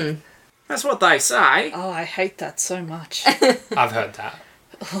 That's what they say. Oh, I hate that so much. I've heard that.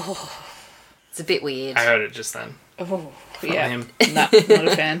 It's a bit weird. I heard it just then. Oh, From yeah. him. No, not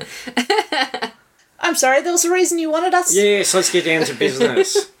a fan. I'm sorry, there was a reason you wanted us? Yes, let's get down to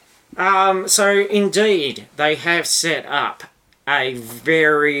business. So, indeed, they have set up a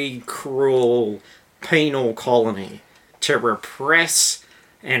very cruel penal colony to repress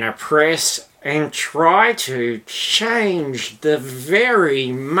and oppress and try to change the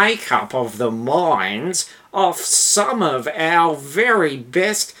very makeup of the minds of some of our very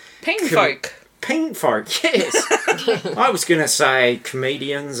best Ping folk. paint folk, yes. I was going to say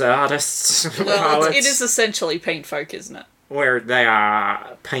comedians, artists, Well, poets, it is essentially paint folk, isn't it? where they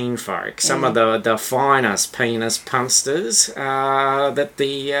are pain folk. Some of the finest penis punsters that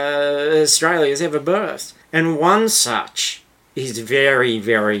the Australia's ever birthed. And one such is very,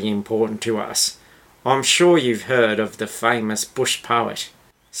 very important to us. I'm sure you've heard of the famous bush poet,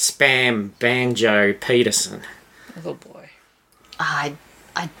 Spam Banjo Peterson. Oh boy. I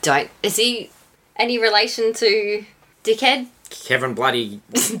don't... Is he any relation to Dickhead? Kevin Bloody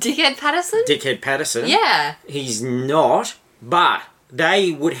Dickhead Patterson? Dickhead Patterson. Yeah. He's not, but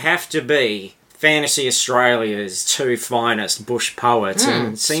they would have to be Fantasy Australia's two finest bush poets,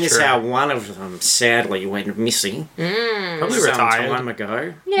 and seeing as true. how one of them sadly went missing Probably some retired. time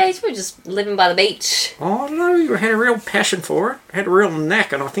ago. Yeah, he's probably just living by the beach. Oh no, he had a real passion for it, had a real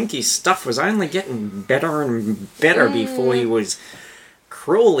knack, and I think his stuff was only getting better and better before he was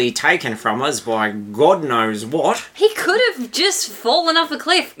cruelly taken from us by God knows what. He could have just fallen off a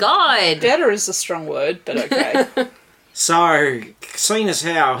cliff. God. Better is a strong word, but okay. So, seeing as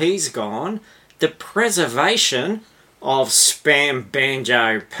how he's gone, the preservation of Spam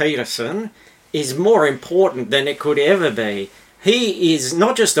Banjo Peterson is more important than it could ever be. He is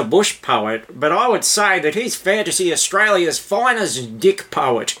not just a bush poet, but I would say that he's Fantasy Australia's finest dick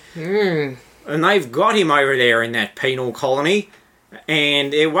poet. And they've got him over there in that penal colony,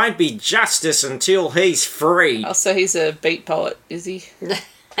 and it won't be justice until he's free. Oh, so he's a beat poet, is he?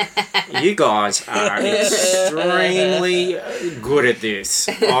 You guys are extremely good at this.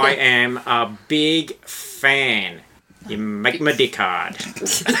 I am a big fan. You make my dick hard.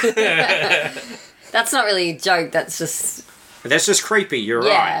 That's not really a joke. That's just That's just creepy, you're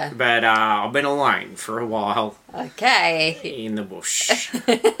Yeah. right. But I've been alone for a while okay. in the bush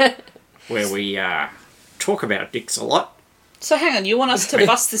where we talk about dicks a lot. So hang on, you want us to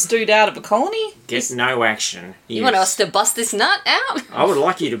bust this dude out of a colony? Get no action. You want us to bust this nut out? I would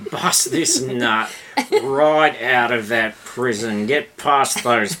like you to bust this nut right out of that prison. Get past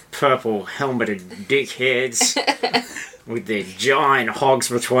those purple helmeted dickheads with their giant hogs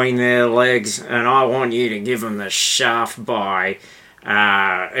between their legs, and I want you to give them the shaft by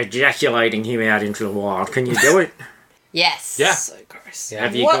ejaculating him out into the wild. Can you do it? Yes. Yeah. So gross.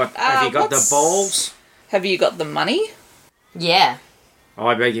 Have you What- got the what's- balls? Have you got the money? Yeah.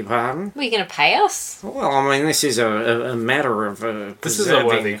 I beg your pardon? Are you going to pay us? Well, I mean, this is a matter of This is a preserving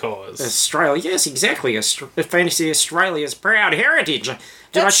worthy cause. Australia. Yes, exactly. Fantasy Australia's proud heritage.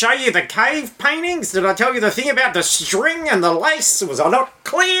 Did I show you the cave paintings? Did I tell you the thing about the string and the lace? Was I not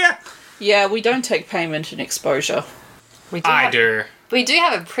clear? Yeah, we don't take payment in exposure. We do I have- do. We do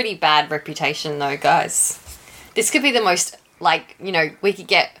have a pretty bad reputation, though, guys. This could be the most, like, you know, we could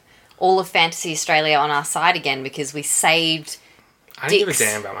get all of Fantasy Australia on our side again because we saved. I don't give a Dicks.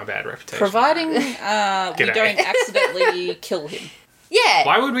 damn about my bad reputation. Providing we G'day. don't accidentally kill him. Yeah.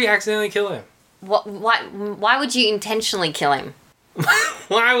 Why would we accidentally kill him? Why would you intentionally kill him?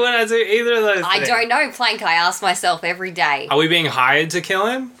 Why would I do either of those I things? don't know, Plank. I ask myself every day. Are we being hired to kill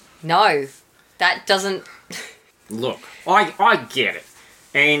him? No. That doesn't. Look, I get it.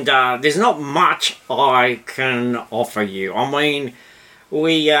 And there's not much I can offer you. I mean,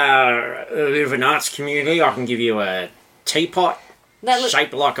 we live in an arts community. I can give you a teapot That look-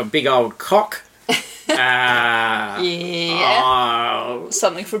 shaped like a big old cock. Yeah.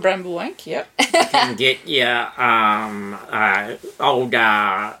 Something for Bramblewank, yep. Can get you old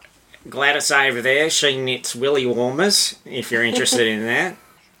Gladys over there. She knits willy warmers if you're interested in that.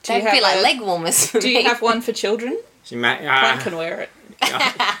 Do you They'd be have like a- leg warmers for Do me. you have one for children? She Plank can wear it.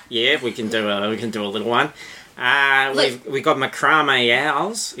 yeah, we can do a little one. We've got macrame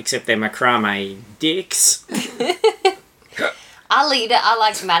owls, except they're macrame dicks. Our leader, our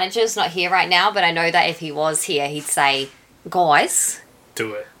like manager's not here right now, but I know that if he was here, he'd say, "Guys,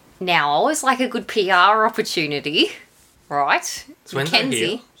 Do it. now I always like a good PR opportunity, right?" So when's that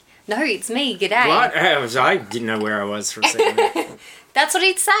here? No, it's me. G'day. What? I didn't know where I was for a second. That's what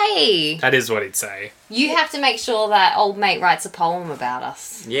he'd say. That is what he'd say. You have to make sure that old mate writes a poem about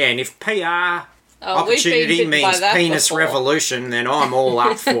us. Yeah, and if PR Oh, we've been opportunity bitten by means that penis before. revolution, then I'm all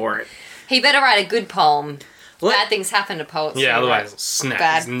up for it. He better write a good poem. Let- Bad things happen to poets. Yeah, who otherwise write I'll snap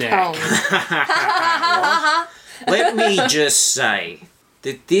bad his neck. poems. Let me just say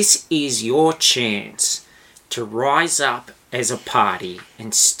that this is your chance to rise up as a party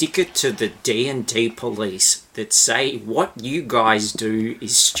and stick it to the D&D police that say what you guys do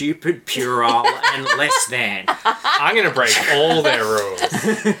is stupid, puerile, and less than. I'm gonna break all their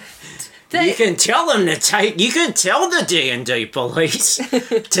rules. You can tell them to take. You can tell the D&D police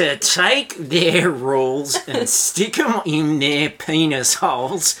to take their rules and stick them in their penis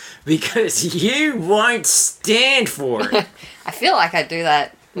holes because you won't stand for it. I feel like I do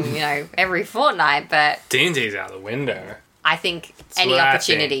that, you know, every fortnight, but D&D's out the window. I think any what I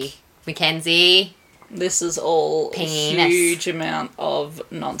opportunity. Mackenzie, This is all a Penis. huge amount of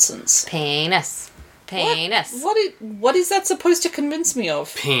nonsense. penis. Penis. What is that supposed to convince me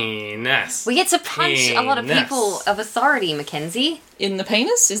of? Penis. We get to punch a lot of Penis. people of authority, Mackenzie. In the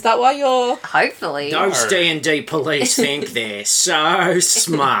penis? Is that why you're... Hopefully. Those No. D&D police think they're so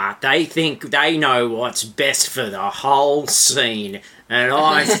smart. They think they know what's best for the whole scene. And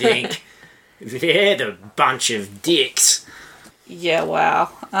I think they're the bunch of dicks. Yeah, wow.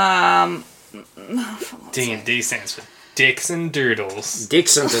 D&D stands for Dicks and Doodles.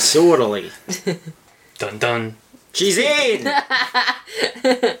 Dixon disorderly. Dun dun. She's in!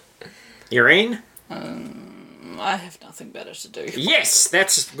 You're in? I have nothing better to do. Yes,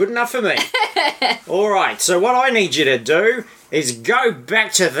 that's good enough for me. Alright, so what I need you to do is go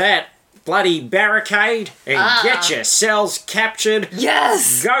back to that bloody barricade and get yourselves captured.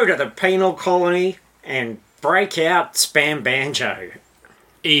 Yes! Go to the penal colony and break out Spam Banjo.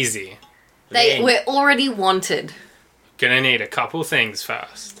 Easy. Then- We're already wanted. Gonna need a couple things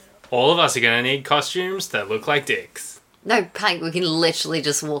first. All of us are gonna need costumes that look like dicks. No, Pink, we can literally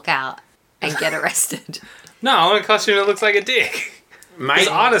just walk out and get arrested. No, I want a costume that looks like a dick. Mate, There's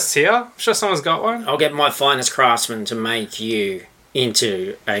artists here. I'm sure someone's got one. I'll get my finest craftsman to make you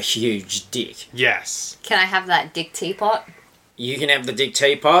into a huge dick. Yes. Can I have that dick teapot? You can have the dick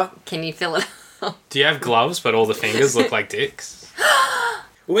teapot. Can you fill it up? Do you have gloves but all the fingers look like dicks?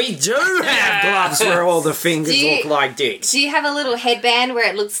 We do have gloves where all the fingers Do you- look like dicks. Do you have a little headband where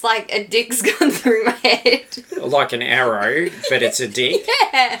it looks like a dick's gone through my head? Like an arrow, but it's a dick.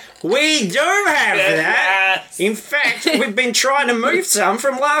 Yeah. We do have that. Yes. In fact, we've been trying to move some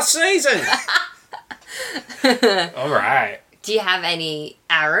from last season. Alright. Do you have any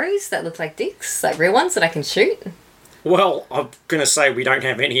arrows that look like dicks? Like real ones that I can shoot? Well, I'm going to say we don't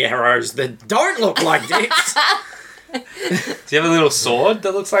have any arrows that don't look like dicks. Do you have a little sword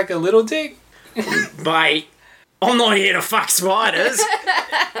that looks like a little dick? Mate, I'm not here to fuck spiders.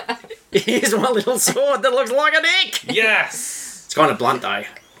 Here's my little sword that looks like a dick. Yes. It's kind of blunt, though.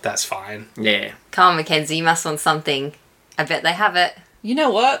 That's fine. Yeah. Come on, Mackenzie, you must want something. I bet they have it. You know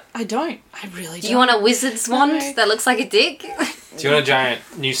what? I don't. I really don't. Do you want a wizard's wand No. that looks like a dick? Do you want a giant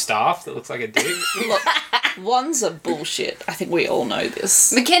new staff that looks like a dick? Look, wands are bullshit. I think we all know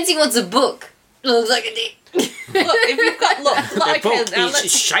this. Mackenzie wants a book that looks like a dick. Look, if you've got... Look, The like... book Now,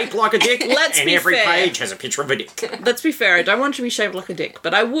 is shaped like a dick, Let's and be every fair. page has a picture of a dick. let's be fair, I don't want to be shaped like a dick,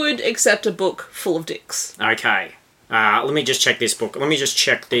 but I would accept a book full of dicks. Okay. Let me just check this book. Let me just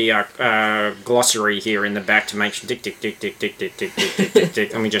check the glossary here in the back to make sure. Dick, dick, dick, dick, dick, dick, dick, dick, dick, dick,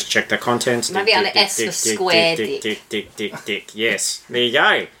 dick. Let me just check the contents. Maybe Dick, on dick, the S dick, for dick, square dick, dick. dick, dick, dick, dick. Yes. There you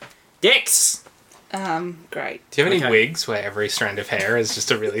go. Dicks. Great. Do you have any Okay. wigs where every strand of hair is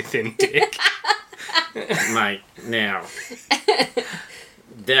just a really thin dick? Mate, now.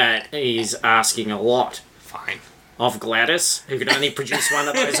 That is asking a lot Fine. of Gladys, who can only produce one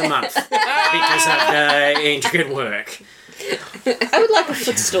of those a month because of the intricate work. I would like a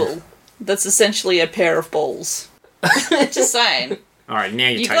footstool that's essentially a pair of balls. Just saying. All right, now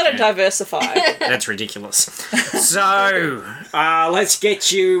you're You taking gotta it. diversify. That's ridiculous. So, let's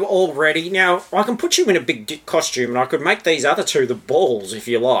get you all ready. Now, I can put you in a big dick costume and I could make these other two the balls if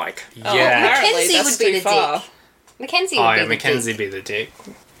you like. Oh, Yeah. apparently Mackenzie that's would be too the far. dick. Mackenzie would Oh, be yeah, the Mackenzie dick. be the dick.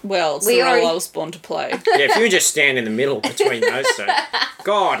 Well, it's We the role already- I was born to play. Yeah, if you just stand in the middle between those two.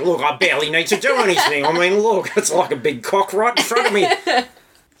 God, look, I barely need to do anything. I mean, look, it's like a big cock right in front of me.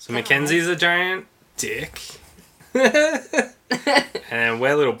 So Mackenzie's a giant dick. And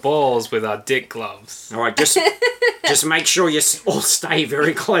we're little balls with our dick gloves. All right, just make sure you all stay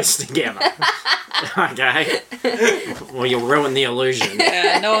very close together. Okay? Or you'll ruin the illusion.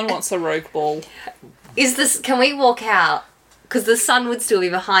 Yeah, no one wants a rogue ball. Is this? Can we walk out? Because the sun would still be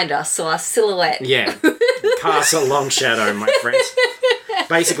behind us, so our silhouette. Yeah. Cast a long shadow, my friends.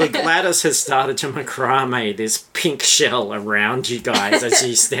 Basically, Gladys has started to macrame this pink shell around you guys as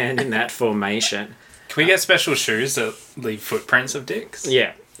you stand in that formation. Can we get special shoes that leave footprints of dicks?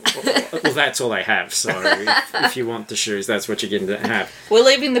 Yeah. Well, that's all they have, so if you want the shoes, that's what you're going to have. We're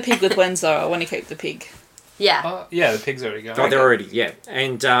leaving the pig with Wenzo. I want to keep the pig. Yeah. Oh, yeah, the pig's already gone. Oh, they're already, yeah.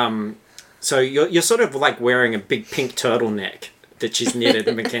 And so you're sort of like wearing a big pink turtleneck that she's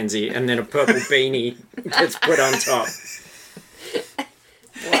knitted, Mackenzie, and then a purple beanie gets put on top.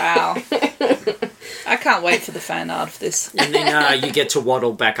 Wow. I can't wait for the fan art of this. And then you get to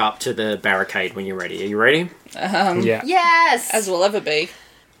waddle back up to the barricade when you're ready. Are you ready? Yeah. Yes. As we'll ever be.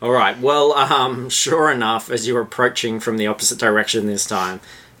 All right. Well, sure enough, as you're approaching from the opposite direction this time,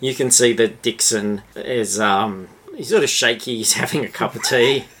 you can see that Dixon is he's sort of shaky. He's having a cup of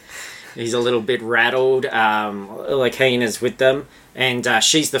tea. He's a little bit rattled. Lakina's with them, and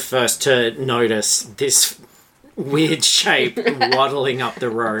she's the first to notice this weird shape waddling up the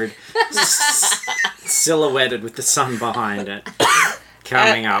road, silhouetted with the sun behind it,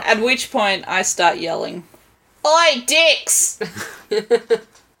 coming up. At which point I start yelling, "Oi, dicks!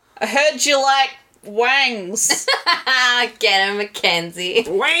 I heard you like wangs." Get him, Mackenzie.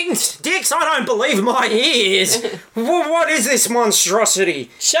 Wings! Dicks, I don't believe my ears! What is this monstrosity?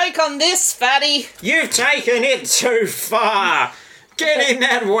 Shake on this, fatty. You've taken it too far! Get in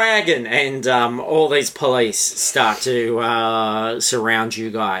that wagon! And all these police start to surround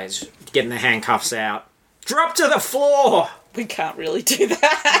you guys, getting the handcuffs out. Drop to the floor! We can't really do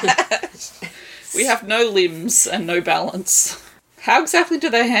that. We have no limbs and no balance. How exactly do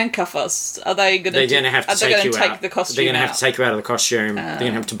they handcuff us? Are they going to? They're going to have to take you out. The costume They're going to have out? to take you out of the costume. They're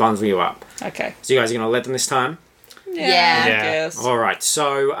going to have to bundle you up. Okay. So you guys are going to let them this time? Yeah. I Yeah. guess. All right.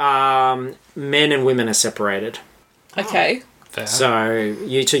 So men and women are separated. Okay. Fair. So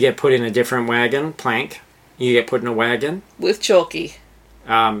you two get put in a different wagon. Plank. You get put in a wagon. With Chalky.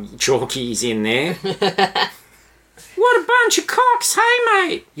 Chalky's in there. What a bunch of cocks, hey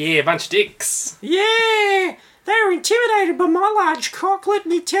mate! Yeah, a bunch of dicks. Yeah! They were intimidated by my large cock, let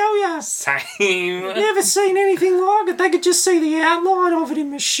me tell ya. Same. Never seen anything like it. They could just see the outline of it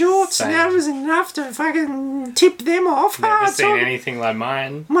in my shorts, and that Same. was enough to fucking tip them off. Never It's seen all- anything like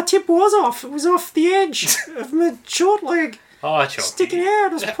mine. My tip was off. It was off the edge of my short leg, Oh, Chalky. sticking out.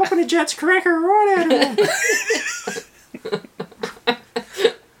 I was popping a Jets cracker right out of it.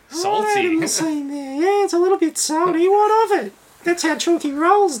 Right out of my Salty. seam there. Yeah, it's a little bit salty. What of it? That's how Chalky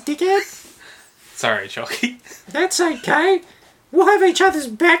rolls, dickhead. Sorry, Chalky. That's okay. We'll have each other's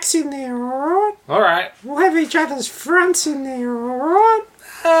backs in there, alright? Alright. We'll have each other's fronts in there,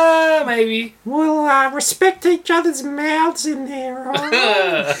 alright? Maybe. We'll respect each other's mouths in there,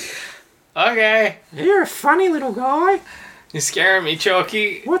 alright? Okay. You're a funny little guy. You're scaring me,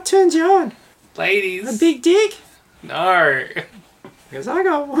 Chalky. What turns you on? A Ladies. big dick? No. Because I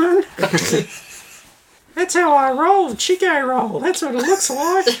got one. That's how I roll, Chico roll. That's what it looks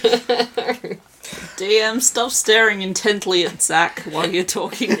like. DM, stop staring intently at Zach while you're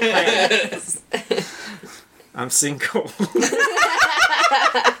talking. I'm single.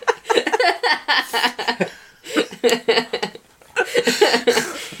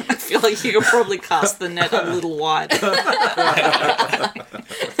 I feel like you could probably cast the net a little wide.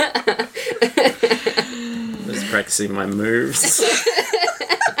 Just practicing my moves.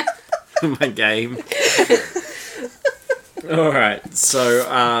 My game. Alright,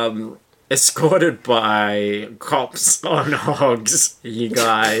 so, escorted by cops on hogs, you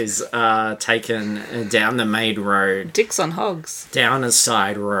guys are taken down the main road, Dicks on hogs. down a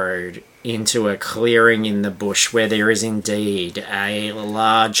side road, into a clearing in the bush where there is indeed a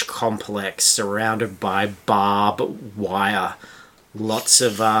large complex surrounded by barbed wire. Lots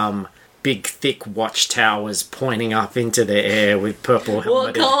of, big, thick watchtowers pointing up into the air with purple What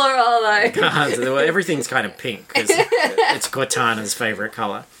helmeted colour are they? cars. Well, everything's kind of pink because it's Cortana's favourite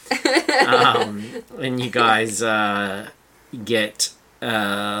colour. And you guys get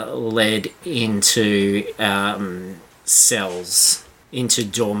led into cells, into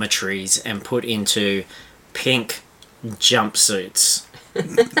dormitories, and put into pink jumpsuits.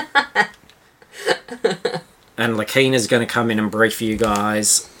 And Lakina's going to come in and brief you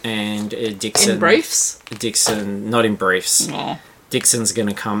guys, and Dixon... In briefs? Dixon, not in briefs. Oh. Dixon's going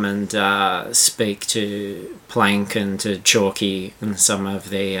to come and speak to Plank and to Chalky and some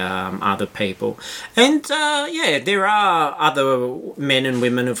of the other people. And, yeah, there are other men and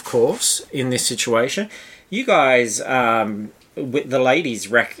women, of course, in this situation. You guys, the ladies,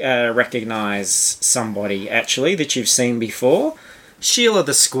 recognise somebody, actually, that you've seen before. Sheila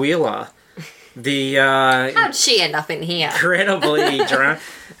the Squealer. The How'd she end up in here? incredibly drunk.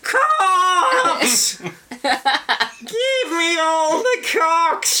 Cocks! Give me all the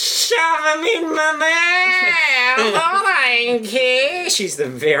cocks! Shove them in my mouth! I don't care! She's the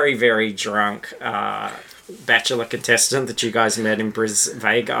very, very drunk bachelor contestant that you guys met in Bris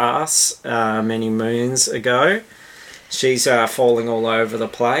Vegas many moons ago. She's falling all over the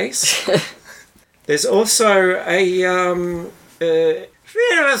place. There's also a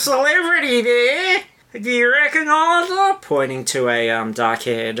bit of a celebrity there. Do you recognise her? Pointing to a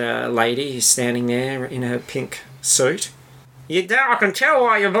dark-haired lady who's standing there in her pink suit. You don't, I can tell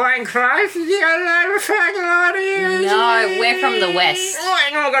why you're blank face. You got no fucking idea. No, we're from the west. Oh,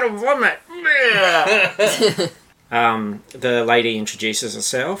 I gotta vomit. The lady introduces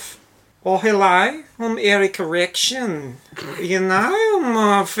herself. Oh, hello. I'm Eric Erection. You know, I'm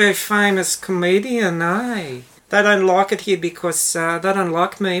a very famous comedian, eh? They don't like it here because, they don't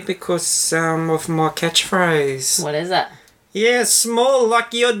like me because, of my catchphrase. What is it? Yeah, small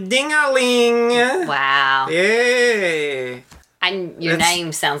like your ding-a-ling. Wow. Yeah. And your That's-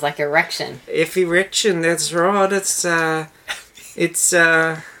 name sounds like Erection. If erection, that's right.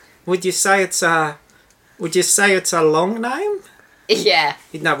 Would you say it's a long name? Yeah.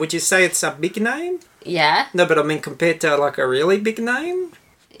 No, would you say it's a big name? Yeah? No, but I mean compared to like a really big name?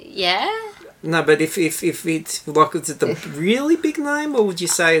 Yeah? No, but if it's like, is it the really big name, or would you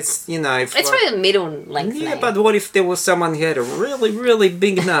say it's, you know? If, It's like, probably a middle length yeah, name. but what if there was someone who had a really, really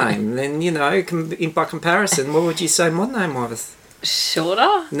big name? Then, you know, by comparison, what would you say my name was?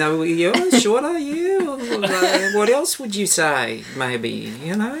 Shorter? No, you're shorter, yeah. What else would you say, maybe,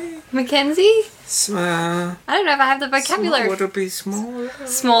 you know? Mackenzie? Small. I don't know if I have the vocabulary. Would it be small?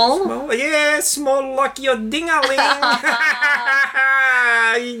 Small? Small? Yeah, small like your dingaling.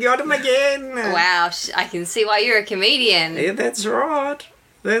 You got him again. Wow, I can see why you're a comedian. Yeah, that's right.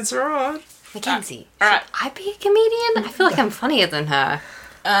 That's right. Mackenzie, Alright. should I be a comedian? I feel like I'm funnier than her.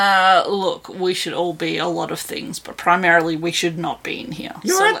 Look, we should all be a lot of things, but primarily we should not be in here.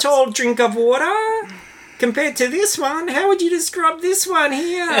 You're So a let's- tall drink of water. Compared to this one, how would you describe this one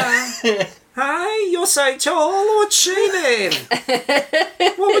here? Hey, you're so tall. What's she then?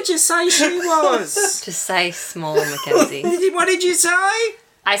 What would you say she was? Just say small, Mackenzie. What did you say?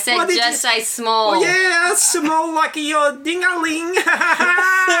 I said What did you- just say small. Oh, yeah, small like your dingaling.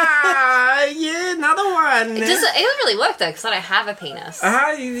 Yeah, another one. It doesn't really work though, because I don't have a penis.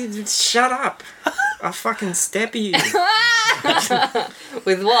 Shut up. I'll fucking stab you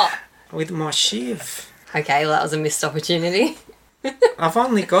With what? with my shiv. Okay, well that was a missed opportunity. I've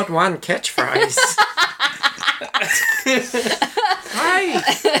only got one catchphrase. Hey,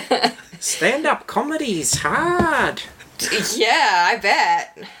 stand-up comedy is hard. Yeah, I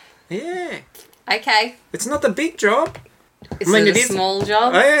bet. Yeah, Okay. it's not a big job. Is I mean, it it a is- small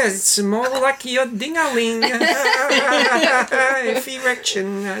job? Oh, yeah, it's more like your dingaling. If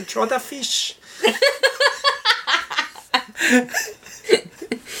erection, try the fish.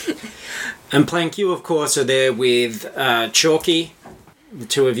 And Plank, you of course are there with Chalky. The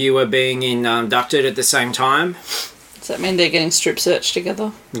two of you are being inducted at the same time. Does that mean they're getting strip searched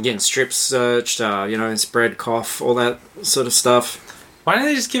together? You're getting strip searched, spread, cough, all that sort of stuff. Why don't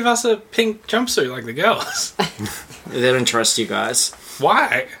they just give us a pink jumpsuit like the girls? They don't trust you guys.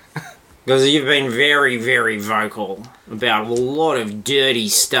 Why? Because you've been very, very vocal about a lot of dirty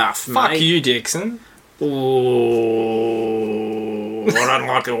stuff, Fuck mate. you, Dixon. Ooh, I don't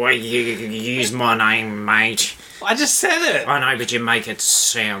like the way you use my name, mate. I just said it. I know, but you make it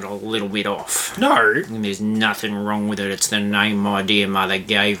sound a little bit off. No. And there's nothing wrong with it. It's the name my dear mother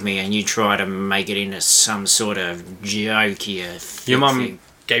gave me, and you try to make it into some sort of joke here. Your mum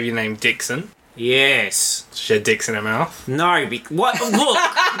gave you the name Dixon. Yes. She had dicks in her mouth. No, what? Look!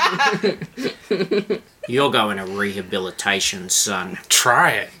 You're going to rehabilitation, son.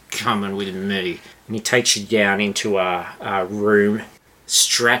 Try it. Coming with me. And he takes you down into a room,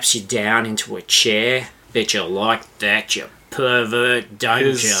 straps you down into a chair. Bet you like that, you pervert, don't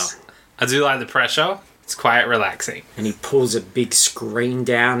you? 'Cause I do like the pressure. It's quite relaxing. And he pulls a big screen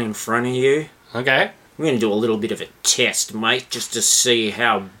down in front of you. Okay. We're going to do a little bit of a test, mate, just to see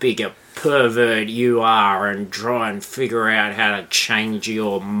how big a pervert you are and try and figure out how to change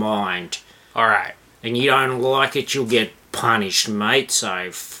your mind. Alright. And you don't like it, you'll get punished, mate. So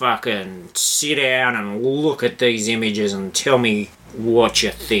fucking sit down and look at these images and tell me what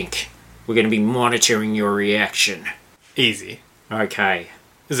you think. We're going to be monitoring your reaction. Easy. Okay.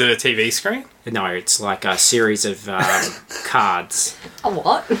 Is it a TV screen? No, it's like a series of cards. A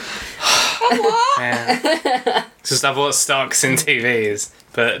what? It's just I bought stocks in TVs,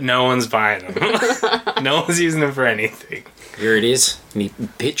 but no one's buying them. No one's using them for anything. Here it is. And the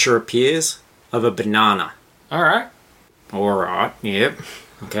picture appears of a banana. Alright. Alright, yep.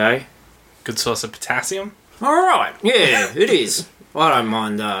 Okay. Good source of potassium. Alright, yeah, it is. I don't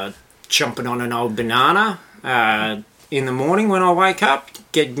mind jumping on an old banana in the morning when I wake up.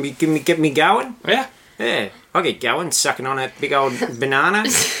 Get me going. Yeah. Yeah, I get going, sucking on that big old banana.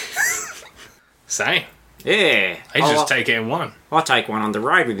 Same. Yeah. I just take it in one. I take one on the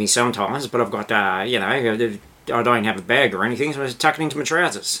road with me sometimes, but I've got, I don't have a bag or anything, so I just tuck it into my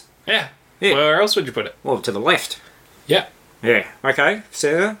trousers. Yeah. Yeah. Where else would you put it? Well, to the left. Yeah. Yeah, okay.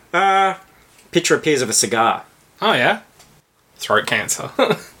 So, picture appears of a cigar. Oh, yeah. Throat cancer.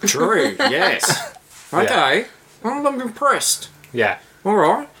 True, yes. Okay. Well, I'm impressed. Yeah.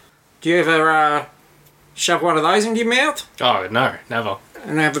 Alright. Do you ever, shove one of those into your mouth Oh, no. Never.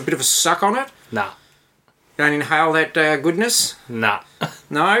 and have a bit of a suck on it? Nah. Don't inhale that goodness? Nah.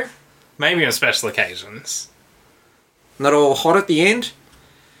 No? Maybe on special occasions. Not all hot at the end?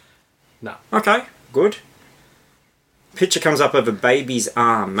 No. Okay, good. Picture comes up of a baby's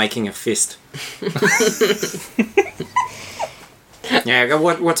arm making a fist. Yeah,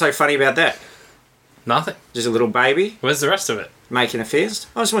 what's so funny about that? Nothing. Just a little baby Where's the rest of it? making a fist?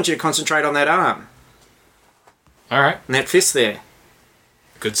 I just want you to concentrate on that arm Alright. and that fist there.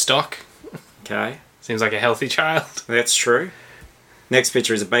 Good stock. Okay, Seems like a healthy child. that's true. Next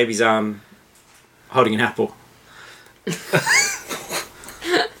picture is a baby's arm holding an apple.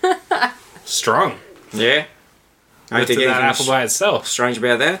 Strong. Yeah? I Lifted think that anything apple by itself. strange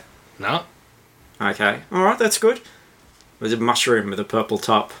about that? No. Okay. Alright, that's good. There's a mushroom with a purple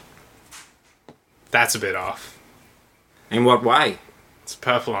top. That's a bit off. In what way? It's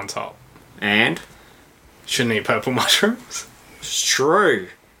purple on top. And? Shouldn't eat purple mushrooms. It's true.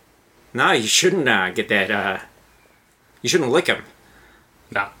 No, you shouldn't get that, you shouldn't lick them.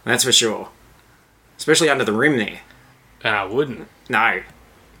 No. That's for sure. Especially under the rim there. I wouldn't. No.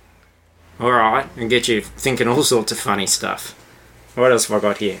 Alright, and get you thinking all sorts of funny stuff. What else have I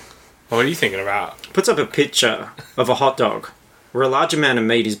got here? What are you thinking about? Puts up a picture of a hot dog where a large amount of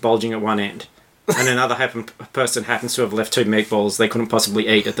meat is bulging at one end, and another person happens to have left 2 meatballs they couldn't possibly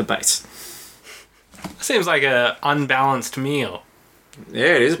eat at the base. Seems like a unbalanced meal.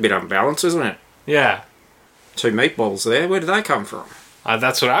 Yeah, it is a bit unbalanced, isn't it? Yeah. 2 meatballs there, where do they come from?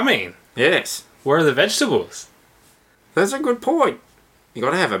 That's what I mean. Yes, Where are the vegetables? that's a good point. You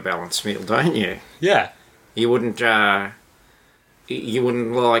gotta have a balanced meal, don't you? Yeah. You wouldn't, choke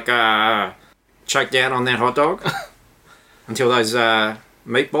down on that hot dog until those,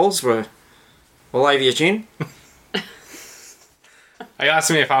 meatballs were all over your chin? Are you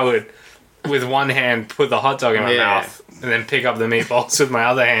asking me if I would, with one hand, put the hot dog in my Yeah. mouth and then pick up the meatballs with my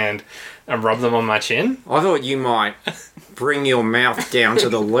other hand and rub them on my chin? I thought you might bring your mouth down to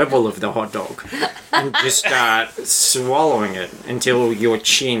the level of the hot dog and just start swallowing it until your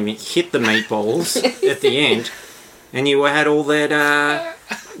chin hit the meatballs at the end and you had all that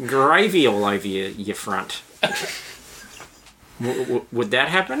gravy all over your front. Would that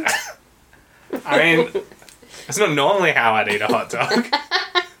happen? I mean, it's not normally how I'd eat a hot dog.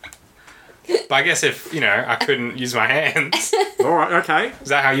 But I guess if, I couldn't use my hands. All right, okay. Is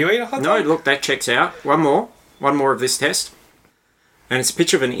that how you eat a hot No, dog? look, that checks out. One more of this test. And it's a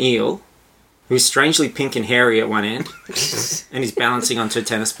picture of an eel who's strangely pink and hairy at one end and he's balancing on 2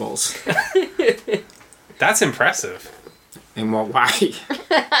 tennis balls. That's impressive. In what way?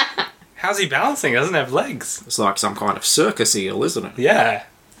 How's he balancing? He doesn't have legs. It's like some kind of circus eel, isn't it? Yeah.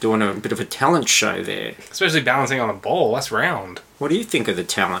 Doing a bit of a talent show there. Especially balancing on a ball. That's round. What do you think of the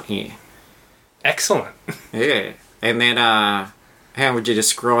talent here? Excellent. Yeah. And then, how would you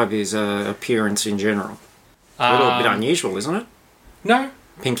describe his appearance in general? A little bit unusual, isn't it? No.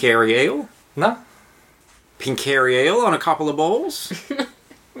 Pink hairy eel? No. Pink hairy eel on a couple of balls?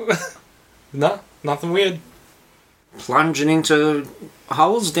 No. Nothing weird. Plunging into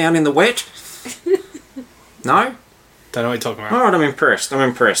holes down in the wet? No? Don't know what you're talking about. Alright, I'm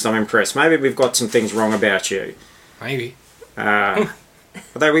impressed. Maybe we've got some things wrong about you. Maybe.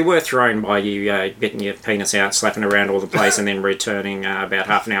 Although we were thrown by you getting your penis out, slapping around all the place, and then returning about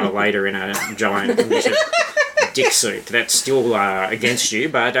half an hour later in a giant dick suit. That's still against you,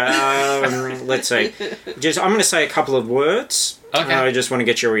 but let's see. I'm going to say a couple of words. Okay. I just want to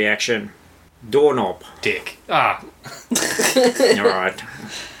get your reaction. Doorknob. Dick. Ah. Alright.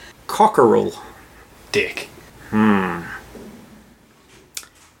 Cockerel. Dick.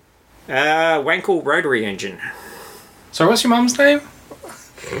 Wankel rotary engine. So what's your mum's name?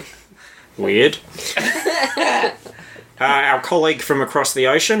 Weird. Our colleague from across the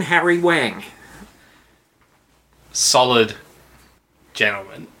ocean, Harry Wang. Solid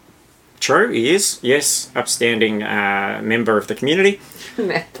gentleman. True, he is. Yes, upstanding member of the community.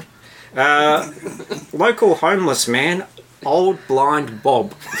 Local homeless man, Old Blind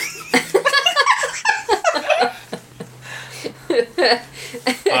Bob.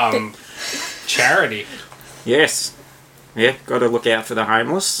 Charity. Yes. Yeah, got to look out for the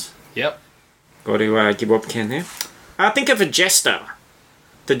homeless. Yep. Got to give what we can there. Think of a jester.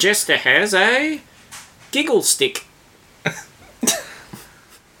 The jester has a giggle stick.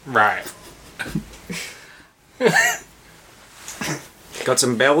 Right. Got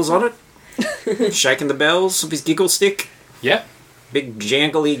some bells on it. Shaking the bells of his giggle stick. Yep. Big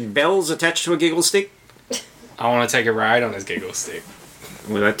jangly bells attached to a giggle stick. I want to take a ride on his giggle stick.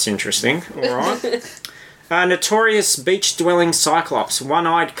 Well, that's interesting. All right. Notorious beach-dwelling cyclops,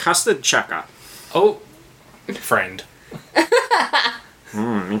 one-eyed custard chucker. Oh. Friend.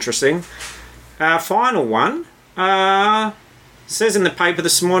 Interesting. Final one. Says in the paper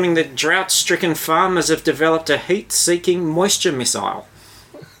this morning that drought-stricken farmers have developed a heat-seeking moisture missile.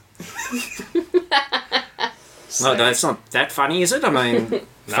 No, that's not that funny, is it? I mean,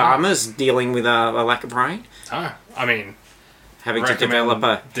 farmers dealing with a lack of rain, Oh, I mean, having to develop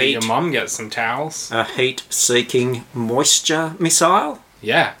a that your mum gets some towels. heat-seeking moisture missile.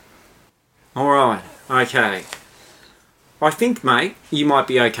 Yeah. All right. Okay. I think, mate, you might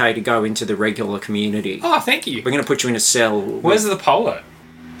be okay to go into the regular community. Oh, thank you. We're going to put you in a cell. Where's the poet?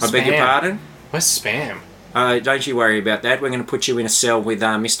 I beg your Spam. pardon? What's spam? Don't you worry about that. We're going to put you in a cell with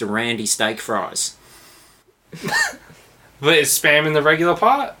Mr. Randy Steak Fries. But is spam in the regular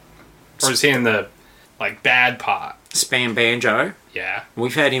pot? Or is he in the, like, bad pot? Spam Banjo. Yeah.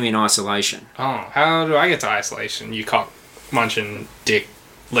 We've had him in isolation. Oh, how do I get to isolation? You cock munching, dick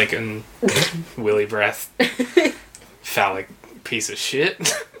licking, willy breath, phallic piece of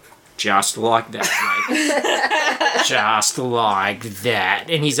shit. Just like that, mate. Just like that.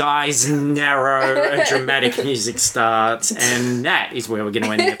 And his eyes narrow, and dramatic music starts, and that is where we're going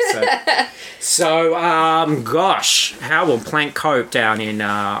to end the episode. So, gosh, how will Plank cope down in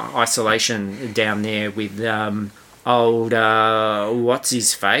isolation down there with old, what's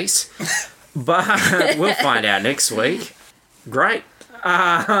his face? But we'll find out next week. Great.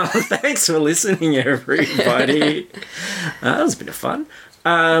 Thanks for listening, everybody. That was a bit of fun.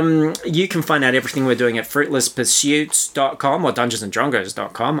 You can find out everything we're doing at fruitlesspursuits.com or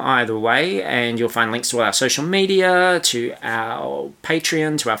dungeonsanddrongos.com, either way, and you'll find links to our social media, to our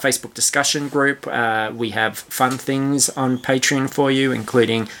Patreon, to our Facebook discussion group. We have fun things on Patreon for you,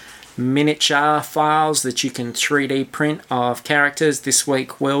 including miniature files that you can 3D print of characters. This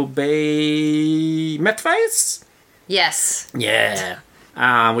week will be Methface? Yes. Yeah.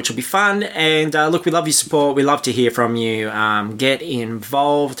 Which will be fun. And look, we love your support. We love to hear from you. Get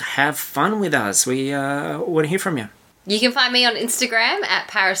involved. Have fun with us. We want to hear from you. You can find me on Instagram at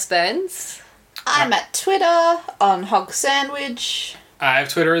Paris Burns. I'm at Twitter on Hog Sandwich. I have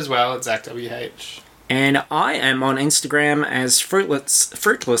Twitter as well. It's ZachWH. And I am on Instagram as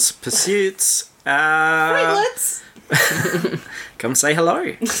Fruitless Pursuits. Fruitlets. Come say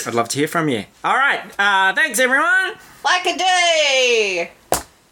hello. I'd love to hear from you. All right. Thanks, everyone. Like a day.